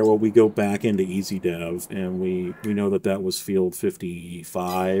right there? Well, we go back into Easy Dev, and we know that was field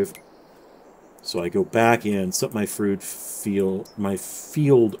 55. So I go back in, set my field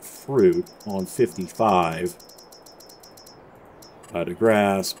fruit on 55. Out of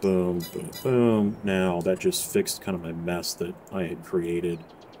grass, boom, boom, boom. Now that just fixed kind of my mess that I had created.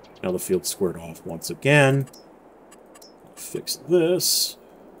 Now the field's squared off once again. Fix this.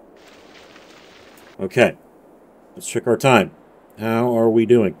 Okay, let's check our time. How are we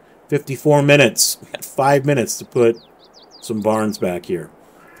doing? 54 minutes. We got 5 minutes to put some barns back here.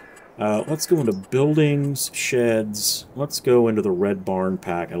 Let's go into buildings, sheds. Let's go into the red barn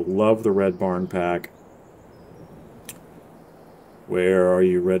pack. I love the red barn pack. Where are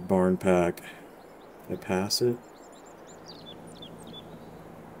you, red barn pack? Did I pass it?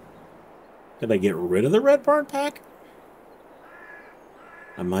 Did I get rid of the red barn pack?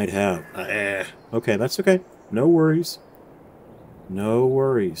 I might have. Okay, that's okay. No worries. No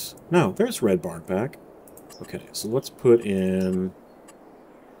worries. No, there's red barn pack. Okay, so let's put in...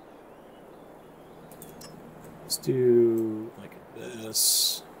 Let's do like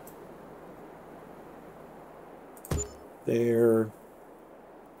this. There.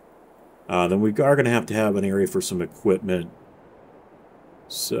 Then we are going to have an area for some equipment.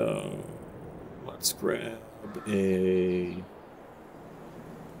 So, let's grab a...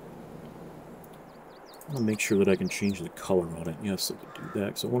 I want to make sure that I can change the color on it. Yes, I can do that,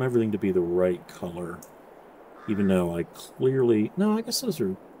 because I want everything to be the right color. Even though I clearly... No, I guess those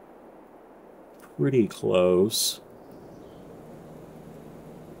are pretty close.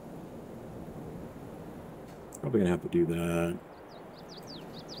 Probably going to have to do that.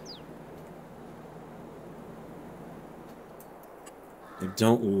 I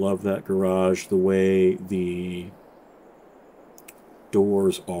don't love that garage the way the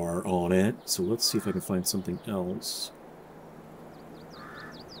doors are on it. So let's see if I can find something else.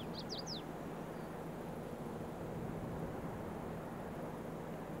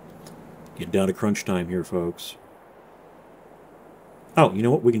 Getting down to crunch time here, folks. Oh, you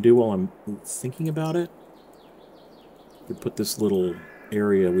know what we can do while I'm thinking about it? We put this little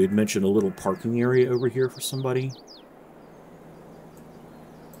area. We had mentioned a little parking area over here for somebody.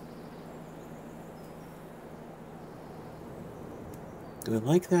 Do I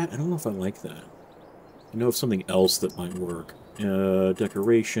like that? I don't know if I like that. I know of something else that might work.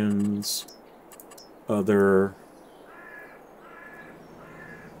 Decorations. Other...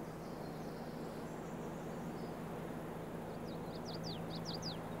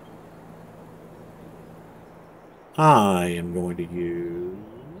 I am going to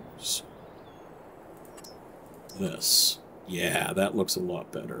use this. Yeah, that looks a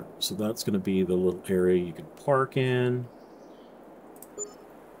lot better. So that's going to be the little area you can park in.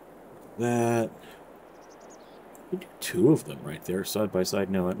 That. We do two of them right there, side by side.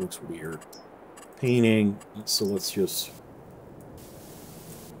 Now that looks weird. Painting. So let's just...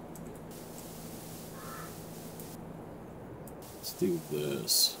 Let's do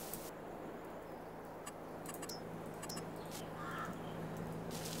this.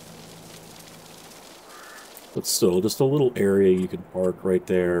 But still, just a little area you can park right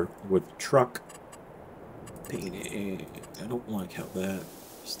there with the truck. Painting. I don't like how that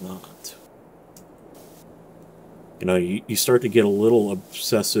is not. You know, you start to get a little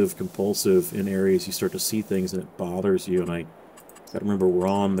obsessive, compulsive in areas. You start to see things and it bothers you. And I gotta remember we're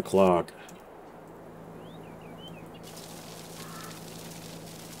on the clock.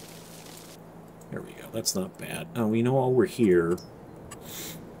 There we go. That's not bad. Oh, you know, while we're here...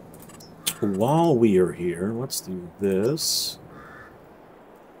 While we are here, let's do this.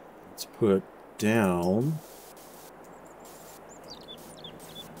 Let's put down...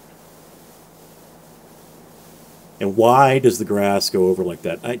 And why does the grass go over like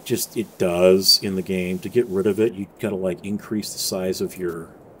that? It does in the game. To get rid of it, you gotta, like, increase the size of your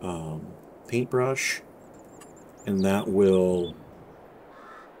paintbrush. And that will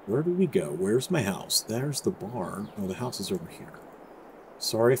Where do we go? Where's my house? There's the barn. Oh, the house is over here.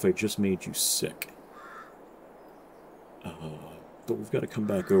 Sorry if I just made you sick. But we've got to come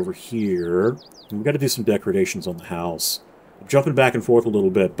back over here. And we've got to do some decorations on the house. I'm jumping back and forth a little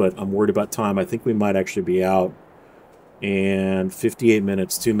bit, but I'm worried about time. I think we might actually be out. And 58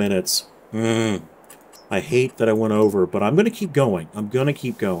 minutes, 2 minutes. I hate that I went over, but I'm going to keep going. I'm going to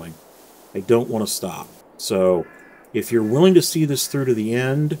keep going. I don't want to stop. So, if you're willing to see this through to the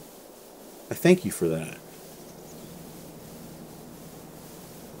end, I thank you for that.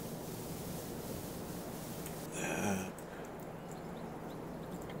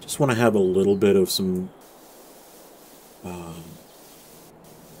 Just want to have a little bit of some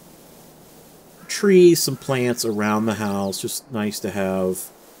trees, some plants around the house. Just nice to have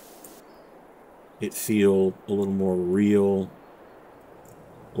it feel a little more real.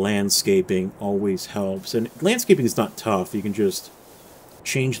 Landscaping always helps. And landscaping is not tough. You can just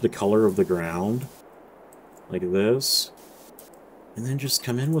change the color of the ground like this. And then just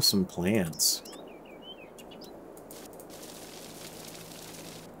come in with some plants.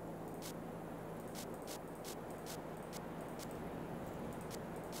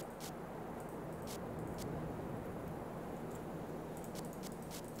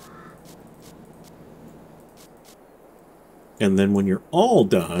 And then when you're all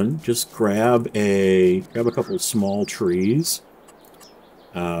done, just grab a couple of small trees.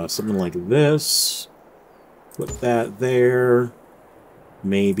 Something like this. Put that there.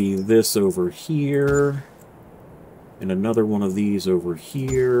 Maybe this over here. And another one of these over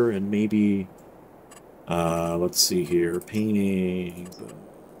here. And maybe, let's see here, painting.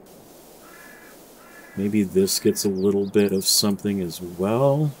 Maybe this gets a little bit of something as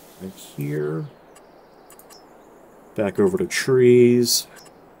well, right here. Back over to trees,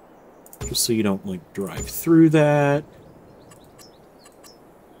 just so you don't, like, drive through that.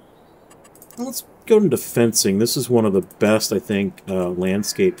 Well, let's go into fencing. This is one of the best, I think,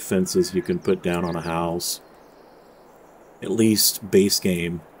 landscape fences you can put down on a house. At least base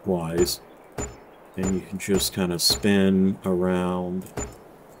game-wise. And you can just kind of spin around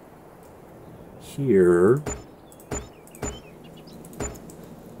here.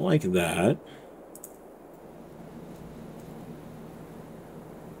 Like that.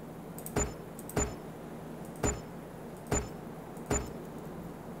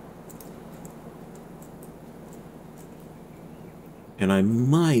 And I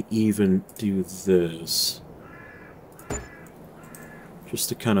might even do this. Just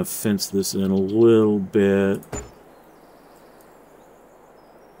to kind of fence this in a little bit.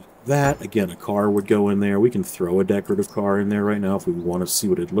 That, again, a car would go in there. We can throw a decorative car in there right now if we want to see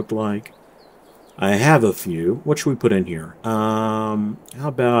what it looked like. I have a few. What should we put in here? How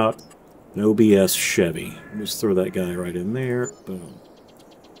about an OBS Chevy? Just throw that guy right in there. Boom.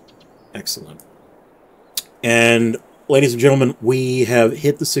 Excellent. And ladies and gentlemen, we have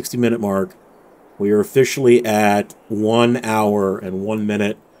hit the 60-minute mark. We are officially at 1 hour and 1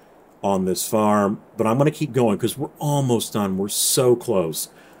 minute on this farm. But I'm going to keep going because we're almost done. We're so close.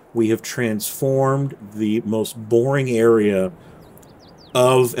 We have transformed the most boring area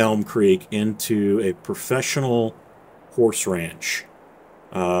of Elm Creek into a professional horse ranch.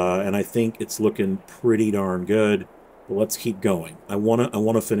 And I think it's looking pretty darn good. But let's keep going. I want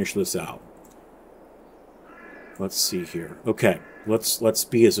to finish this out. Let's see here. Okay, let's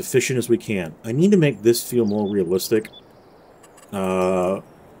be as efficient as we can. I need to make this feel more realistic. So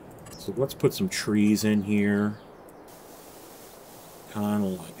let's put some trees in here. Kind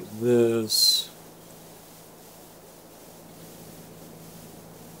of like this.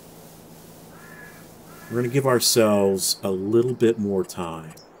 We're going to give ourselves a little bit more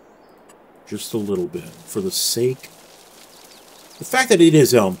time. Just a little bit. For the sake... The fact that it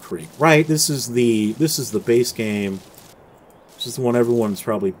is Elm Creek, right? This is the base game. This is the one everyone's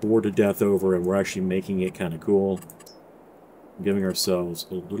probably bored to death over, and we're actually making it kind of cool. Giving ourselves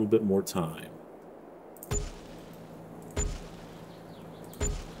a little bit more time.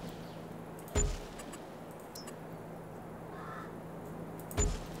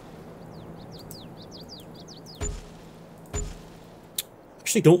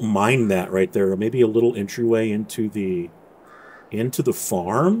 Actually don't mind that right there. Maybe a little entryway into the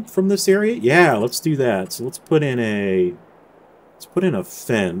farm from this area. Yeah, let's do that. So let's put in a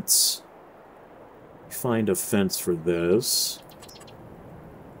fence. Find a fence for this.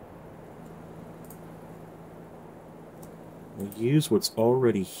 We'll use what's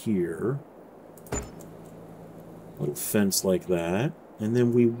already here. A little fence like that. And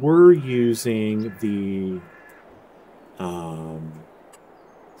then we were using the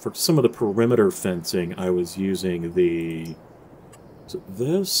for some of the perimeter fencing, I was using the So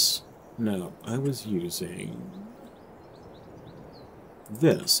this... No, I was using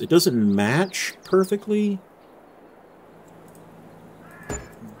this. It doesn't match perfectly,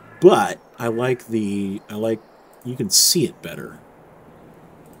 but I like the... you can see it better.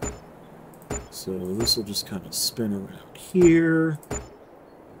 So this will just kind of spin around here.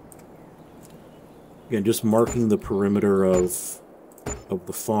 Again, just marking the perimeter of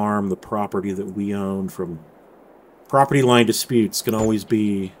the farm, the property that we own. From property line disputes can always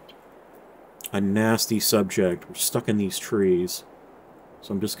be a nasty subject. We're stuck in these trees.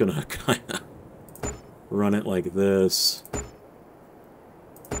 So I'm just going to kind of run it like this.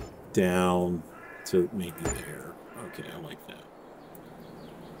 Down to maybe there. Okay, I like that.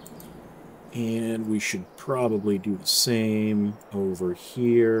 And we should probably do the same over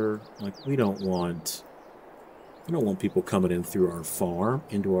here. Like, we don't want people coming in through our farm,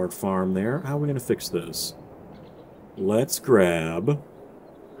 into our farm there. How are we going to fix this? Let's grab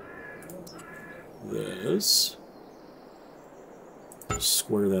this.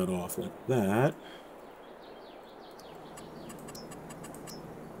 Square that off like that.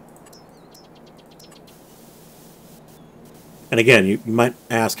 And again, you might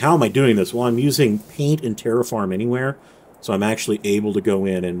ask, how am I doing this? Well, I'm using Paint and Terraform Anywhere, so I'm actually able to go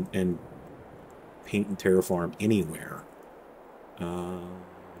in and paint and terraform anywhere.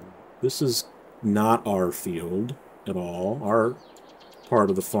 This is not our field at all. Our part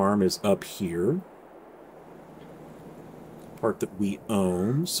of the farm is up here. Part that we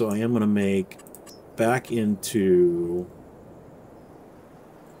own. So I am going to make back into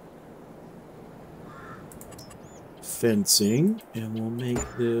fencing, and we'll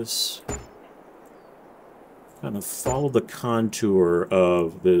make this kind of follow the contour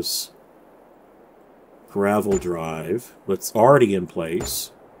of this gravel drive that's already in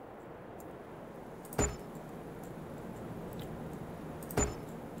place.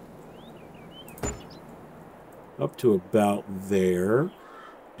 Up to about there.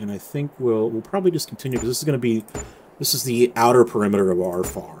 And I think we'll probably just continue, because this is the outer perimeter of our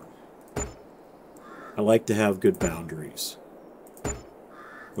farm. I like to have good boundaries.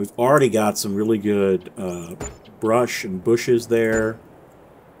 We've already got some really good brush and bushes there.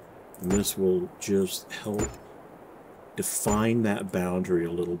 And this will just help define that boundary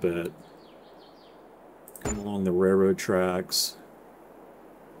a little bit. Come along the railroad tracks.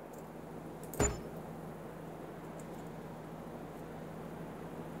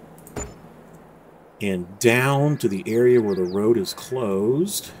 And down to the area where the road is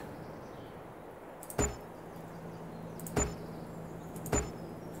closed.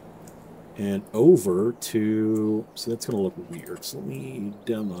 And over to... So that's going to look weird. So let me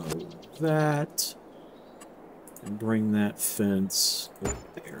demo that. And bring that fence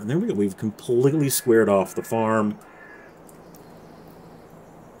up there. And there we go. We've completely squared off the farm.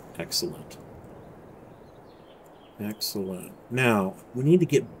 Excellent. Excellent. Now, we need to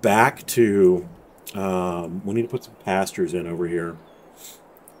get back to... we need to put some pastures in over here.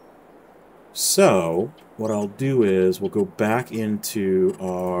 So, what I'll do is we'll go back into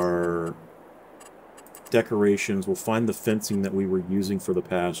our decorations. We'll find the fencing that we were using for the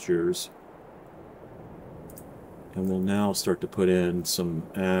pastures. And we'll now start to put in some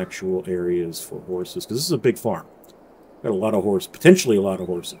actual areas for horses. Because this is a big farm. Got a lot of horses, potentially a lot of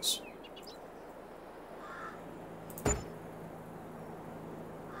horses.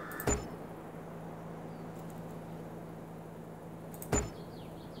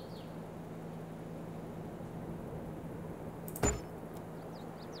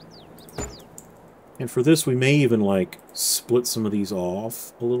 And for this, we may even, like, split some of these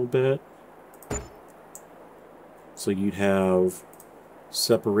off a little bit. So you'd have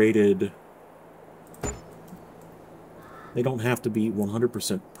separated... They don't have to be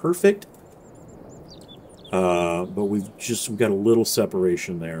 100% perfect. But we've got a little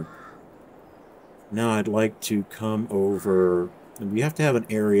separation there. Now I'd like to come over... And we have to have an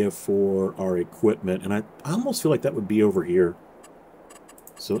area for our equipment. And I almost feel like that would be over here.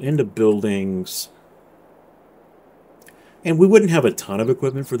 So into buildings... And we wouldn't have a ton of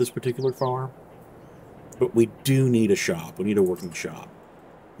equipment for this particular farm, but we do need a shop. We need a working shop.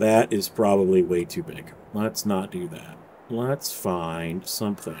 That is probably way too big. Let's not do that. Let's find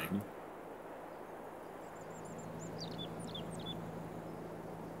something.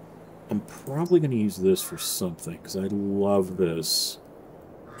 I'm probably going to use this for something, because I love this.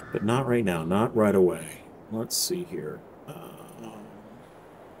 But not right now, not right away. Let's see here.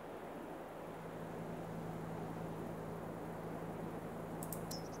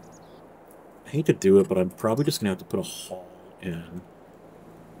 I hate to do it, but I'm probably just going to have to put a hall in.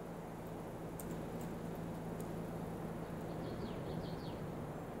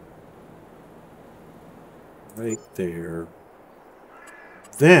 right there.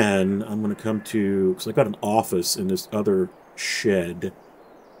 Then I'm going to come to, because I got an office in this other shed.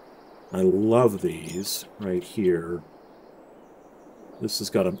 I love these right here. This has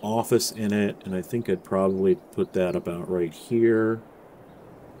got an office in it, and I think I'd probably put that about right here.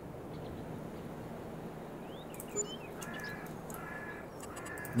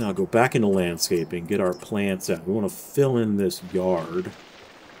 Now go back into landscaping, get our plants out. We want to fill in this yard.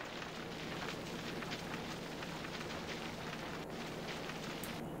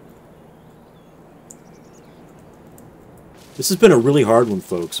 This has been a really hard one,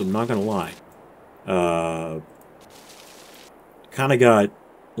 folks, I'm not going to lie. Kind of got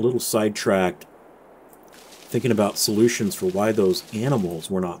a little sidetracked thinking about solutions for why those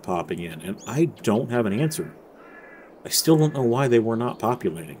animals were not popping in, and I don't have an answer. I still don't know why they were not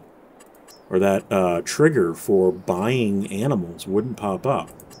populating. Or that trigger for buying animals wouldn't pop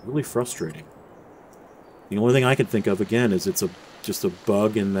up. Really frustrating. The only thing I can think of, again, is it's just a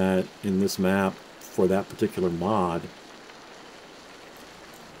bug in this map for that particular mod.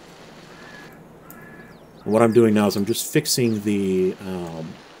 What I'm doing now is I'm just fixing the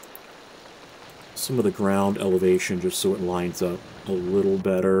some of the ground elevation just so it lines up a little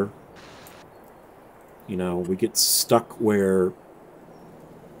better. You know, we get stuck where it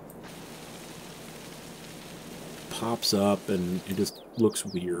pops up and it just looks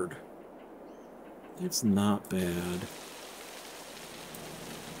weird. It's not bad.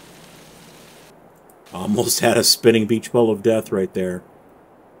 Almost had a spinning beach ball of death right there.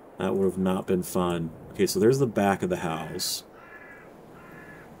 That would have not been fun. Okay, so there's the back of the house.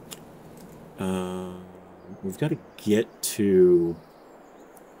 We've got to get to...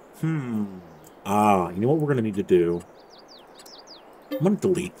 you know what we're going to need to do? I'm going to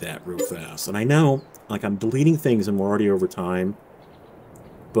delete that real fast. And I know, like, I'm deleting things and we're already over time.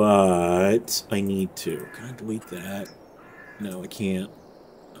 But I need to. Can I delete that? No, I can't.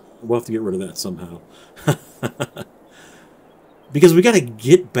 We'll have to get rid of that somehow. Because we got to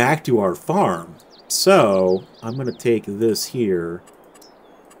get back to our farm. So, I'm going to take this here.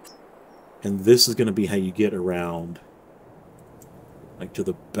 And this is going to be how you get around, like, to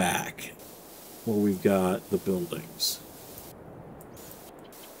the back, where we've got the buildings.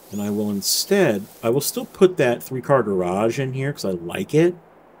 And I will still put that 3-car garage in here, because I like it.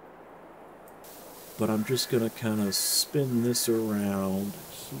 But I'm just going to kind of spin this around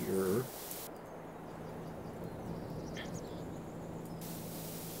here.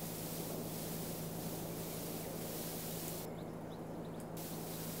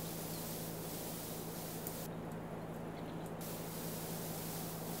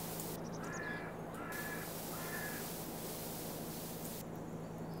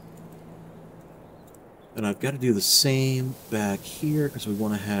 And I've got to do the same back here because we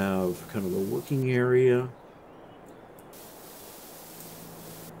want to have kind of the working area.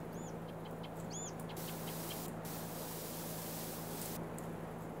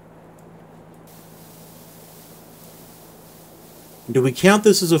 Do we count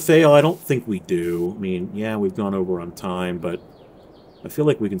this as a fail? I don't think we do. I mean, yeah, we've gone over on time, but I feel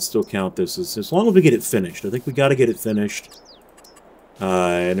like we can still count this as long as we get it finished. I think we got to get it finished.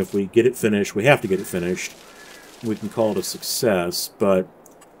 And if we get it finished, we have to get it finished. We can call it a success, but,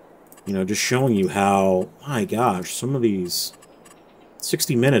 you know, just showing you how, my gosh, some of these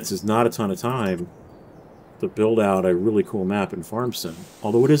 60 minutes is not a ton of time to build out a really cool map in Farm Sim.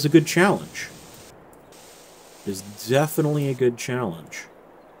 Although it is a good challenge. It is definitely a good challenge.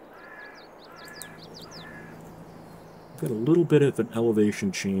 Got a little bit of an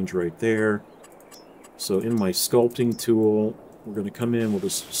elevation change right there. So in my sculpting tool, we're going to come in, we'll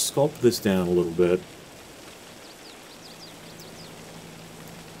just sculpt this down a little bit.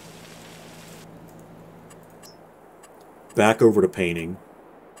 Back over to painting.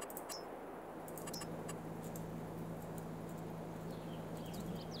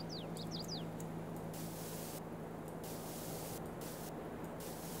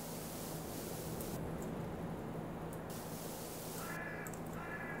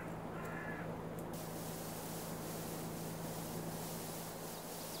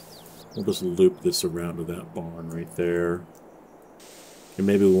 We'll just loop this around to that barn right there. And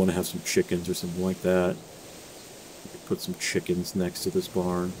maybe we want to have some chickens or something like that. We could put some chickens next to this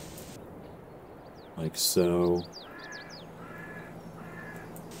barn. Like so.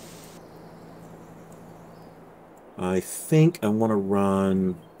 I think I want to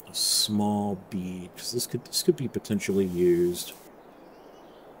run a small bead, because this could be potentially used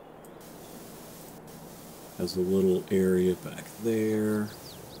as a little area back there.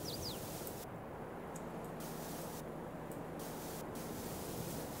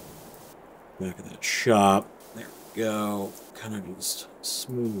 Back of that shop. go. Kind of just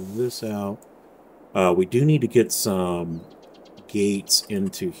smooth this out. We do need to get some gates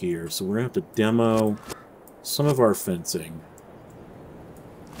into here, so we're going to have to demo some of our fencing.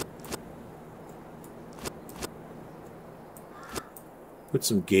 Put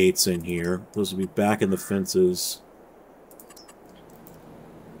some gates in here. Those will be back in the fences.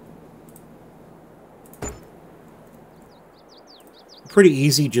 Pretty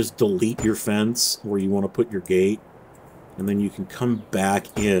easy, just delete your fence where you want to put your gate, and then you can come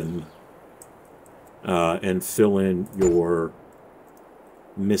back in and fill in your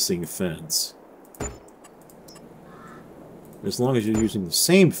missing fence. As long as you're using the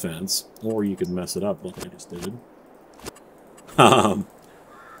same fence, or you can mess it up like I just did.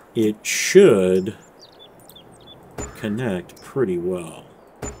 It should connect pretty well.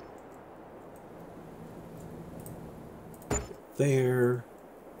 There.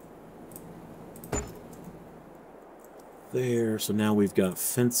 There. So now we've got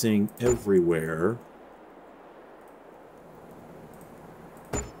fencing everywhere.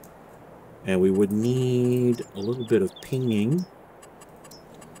 And we would need a little bit of pinging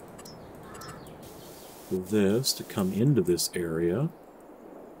for this to come into this area.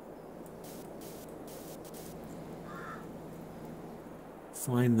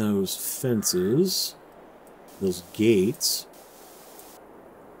 Find those fences, those gates.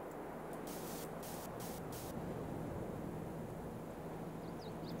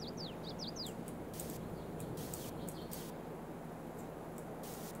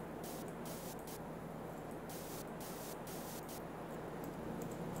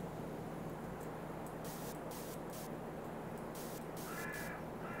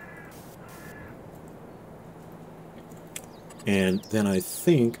 And then I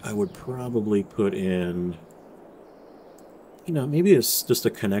think I would probably put in, you know, maybe it's just a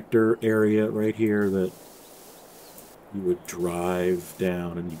connector area right here that you would drive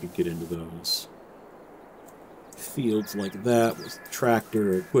down and you could get into those fields like that with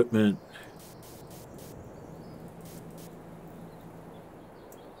tractor equipment.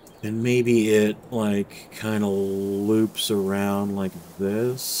 And maybe it, like, kind of loops around like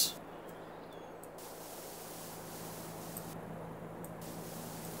this.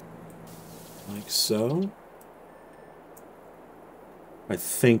 Like so. I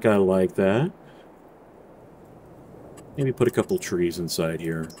think I like that. Maybe put a couple trees inside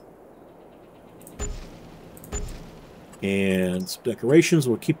here. And some decorations.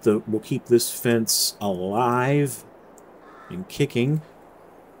 We'll keep this fence alive and kicking.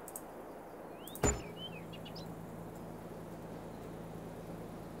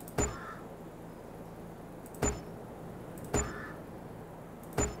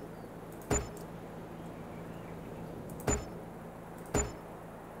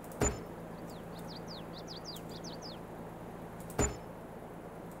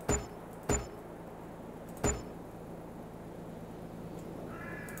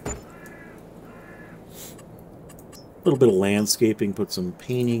 A little bit of landscaping, put some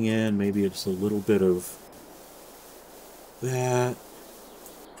painting in, maybe it's a little bit of that,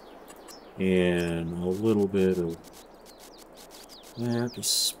 and a little bit of that,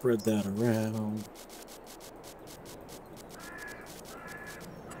 just spread that around.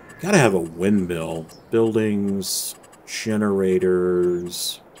 Gotta have a windmill. Buildings,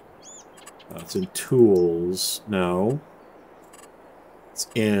 generators, it's in tools, no. It's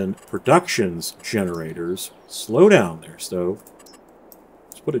in productions generators. Slow down there, Stove.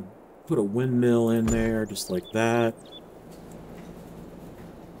 Just put a windmill in there, just like that.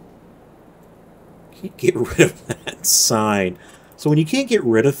 Can't get rid of that sign. So when you can't get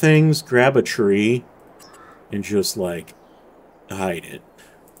rid of things, grab a tree and just, like, hide it.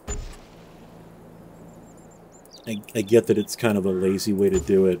 I get that it's kind of a lazy way to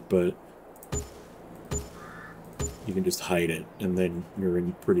do it, but you can just hide it, and then you're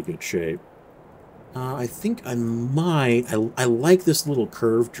in pretty good shape. I think I might... I like this little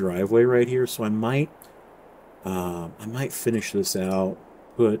curved driveway right here, so I might finish this out,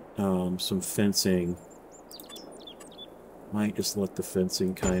 put some fencing. Might just let the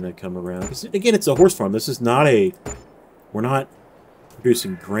fencing kind of come around. Because, again, it's a horse farm. This is not a... We're not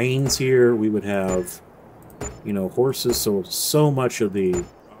producing grains here. We would have, you know, horses, so much of the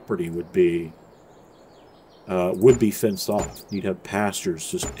property would be fenced off. You'd have pastures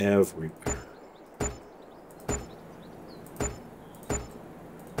just everywhere.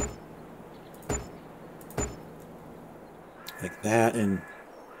 Like that, and,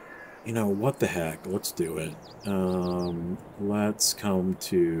 you know, what the heck? Let's do it. Let's come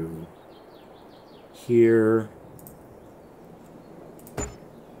to here.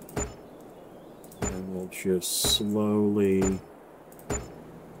 And we'll just slowly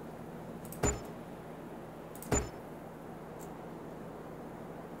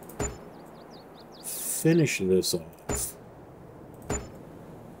finish this off.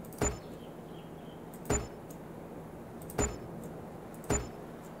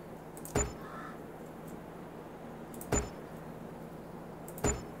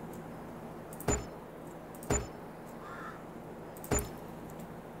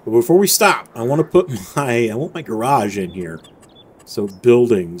 But before we stop, I want to put I want my garage in here. So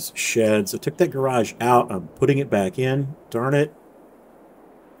buildings, sheds. I took that garage out. I'm putting it back in. Darn it.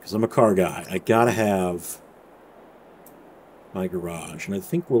 Because I'm a car guy. I gotta have my garage. And I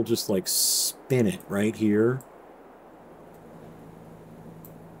think we'll just like spin it right here.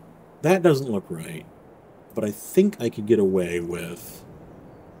 That doesn't look right. But I think I could get away with...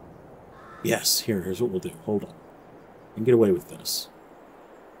 Yes, here's what we'll do. Hold on. I can get away with this.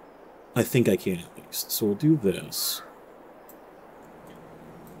 I think I can at least. So we'll do this.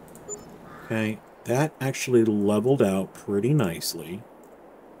 Okay, that actually leveled out pretty nicely.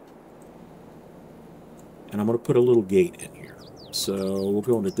 And I'm going to put a little gate in here. So we'll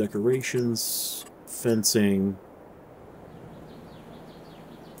go into decorations, fencing.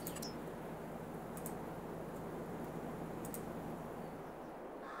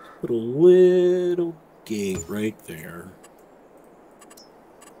 Put a little gate right there.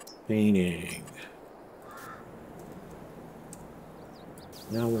 Painting.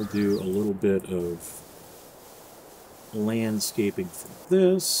 Now we'll do a little bit of landscaping for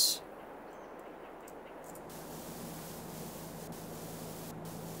this.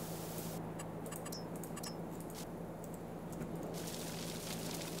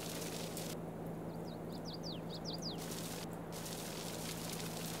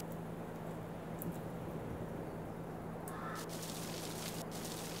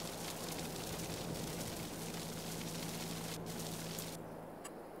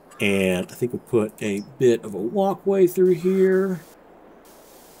 And I think we'll put a bit of a walkway through here.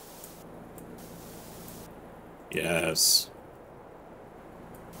 Yes.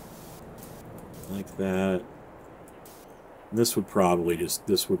 Like that. And this would probably just,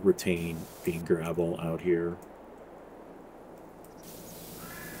 this would retain being gravel out here.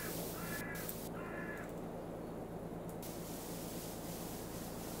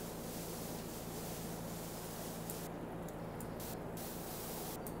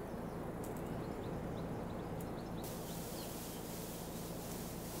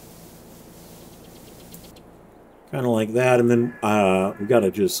 Kind of like that, and then we got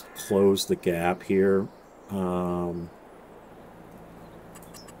to just close the gap here. You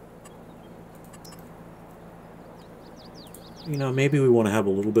know, maybe we want to have a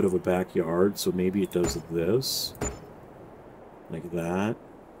little bit of a backyard, so maybe it does this. Like that.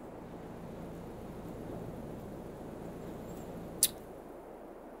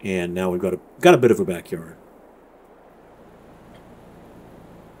 And now we've got a bit of a backyard.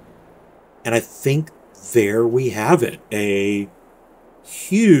 And I think there we have it. A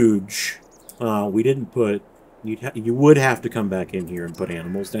huge... we didn't put... You would have to come back in here and put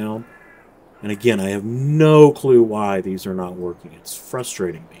animals down. And again, I have no clue why these are not working. It's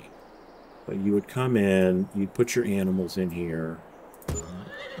frustrating me. But you would come in, you'd put your animals in here.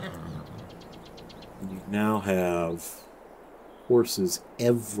 And you now have horses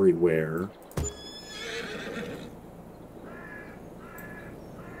everywhere.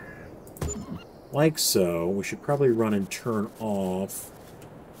 Like so. We should probably run and turn off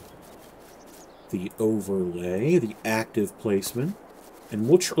the overlay, the active placement. And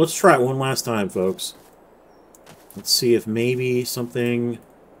let's try it one last time, folks. Let's see if maybe something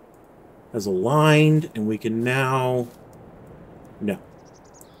has aligned and we can now... No.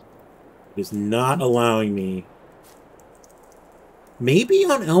 It is not allowing me. Maybe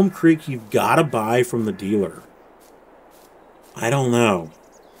on Elm Creek you've got to buy from the dealer. I don't know.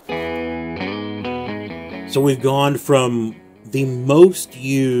 So we've gone from the most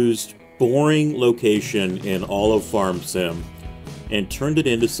used, boring location in all of Farm Sim and turned it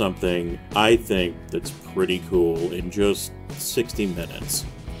into something I think that's pretty cool in just 60 minutes.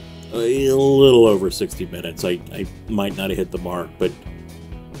 A little over 60 minutes. I might not have hit the mark, but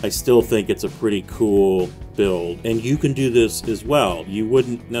I still think it's a pretty cool build. And you can do this as well. You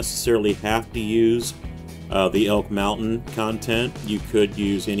wouldn't necessarily have to use the Elk Mountain content. You could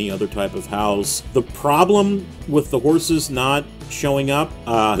use any other type of house. The problem with the horses not showing up,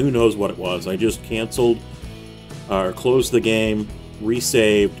 who knows what it was. I just canceled or closed the game,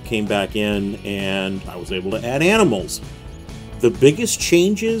 resaved, came back in, and I was able to add animals. The biggest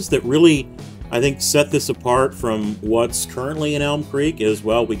changes that really I think set this apart from what's currently in Elm Creek is,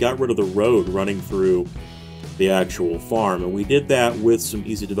 well, we got rid of the road running through the actual farm, and we did that with some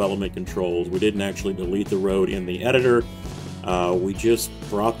easy development controls. We didn't actually delete the road in the editor. We just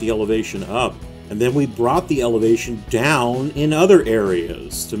brought the elevation up, and then we brought the elevation down in other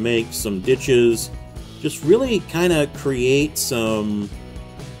areas to make some ditches, just really kind of create some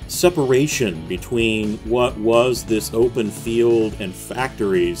separation between what was this open field and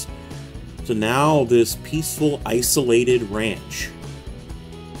factories to now this peaceful, isolated ranch.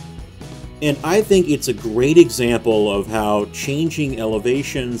 And I think it's a great example of how changing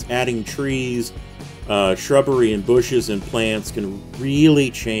elevations, adding trees, shrubbery and bushes and plants can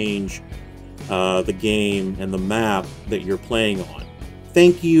really change the game and the map that you're playing on.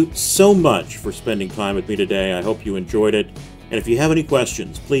 Thank you so much for spending time with me today. I hope you enjoyed it. And if you have any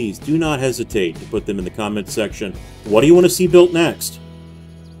questions, please do not hesitate to put them in the comments section. What do you want to see built next?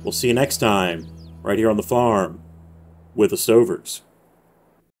 We'll see you next time, right here on the farm with the Stovers.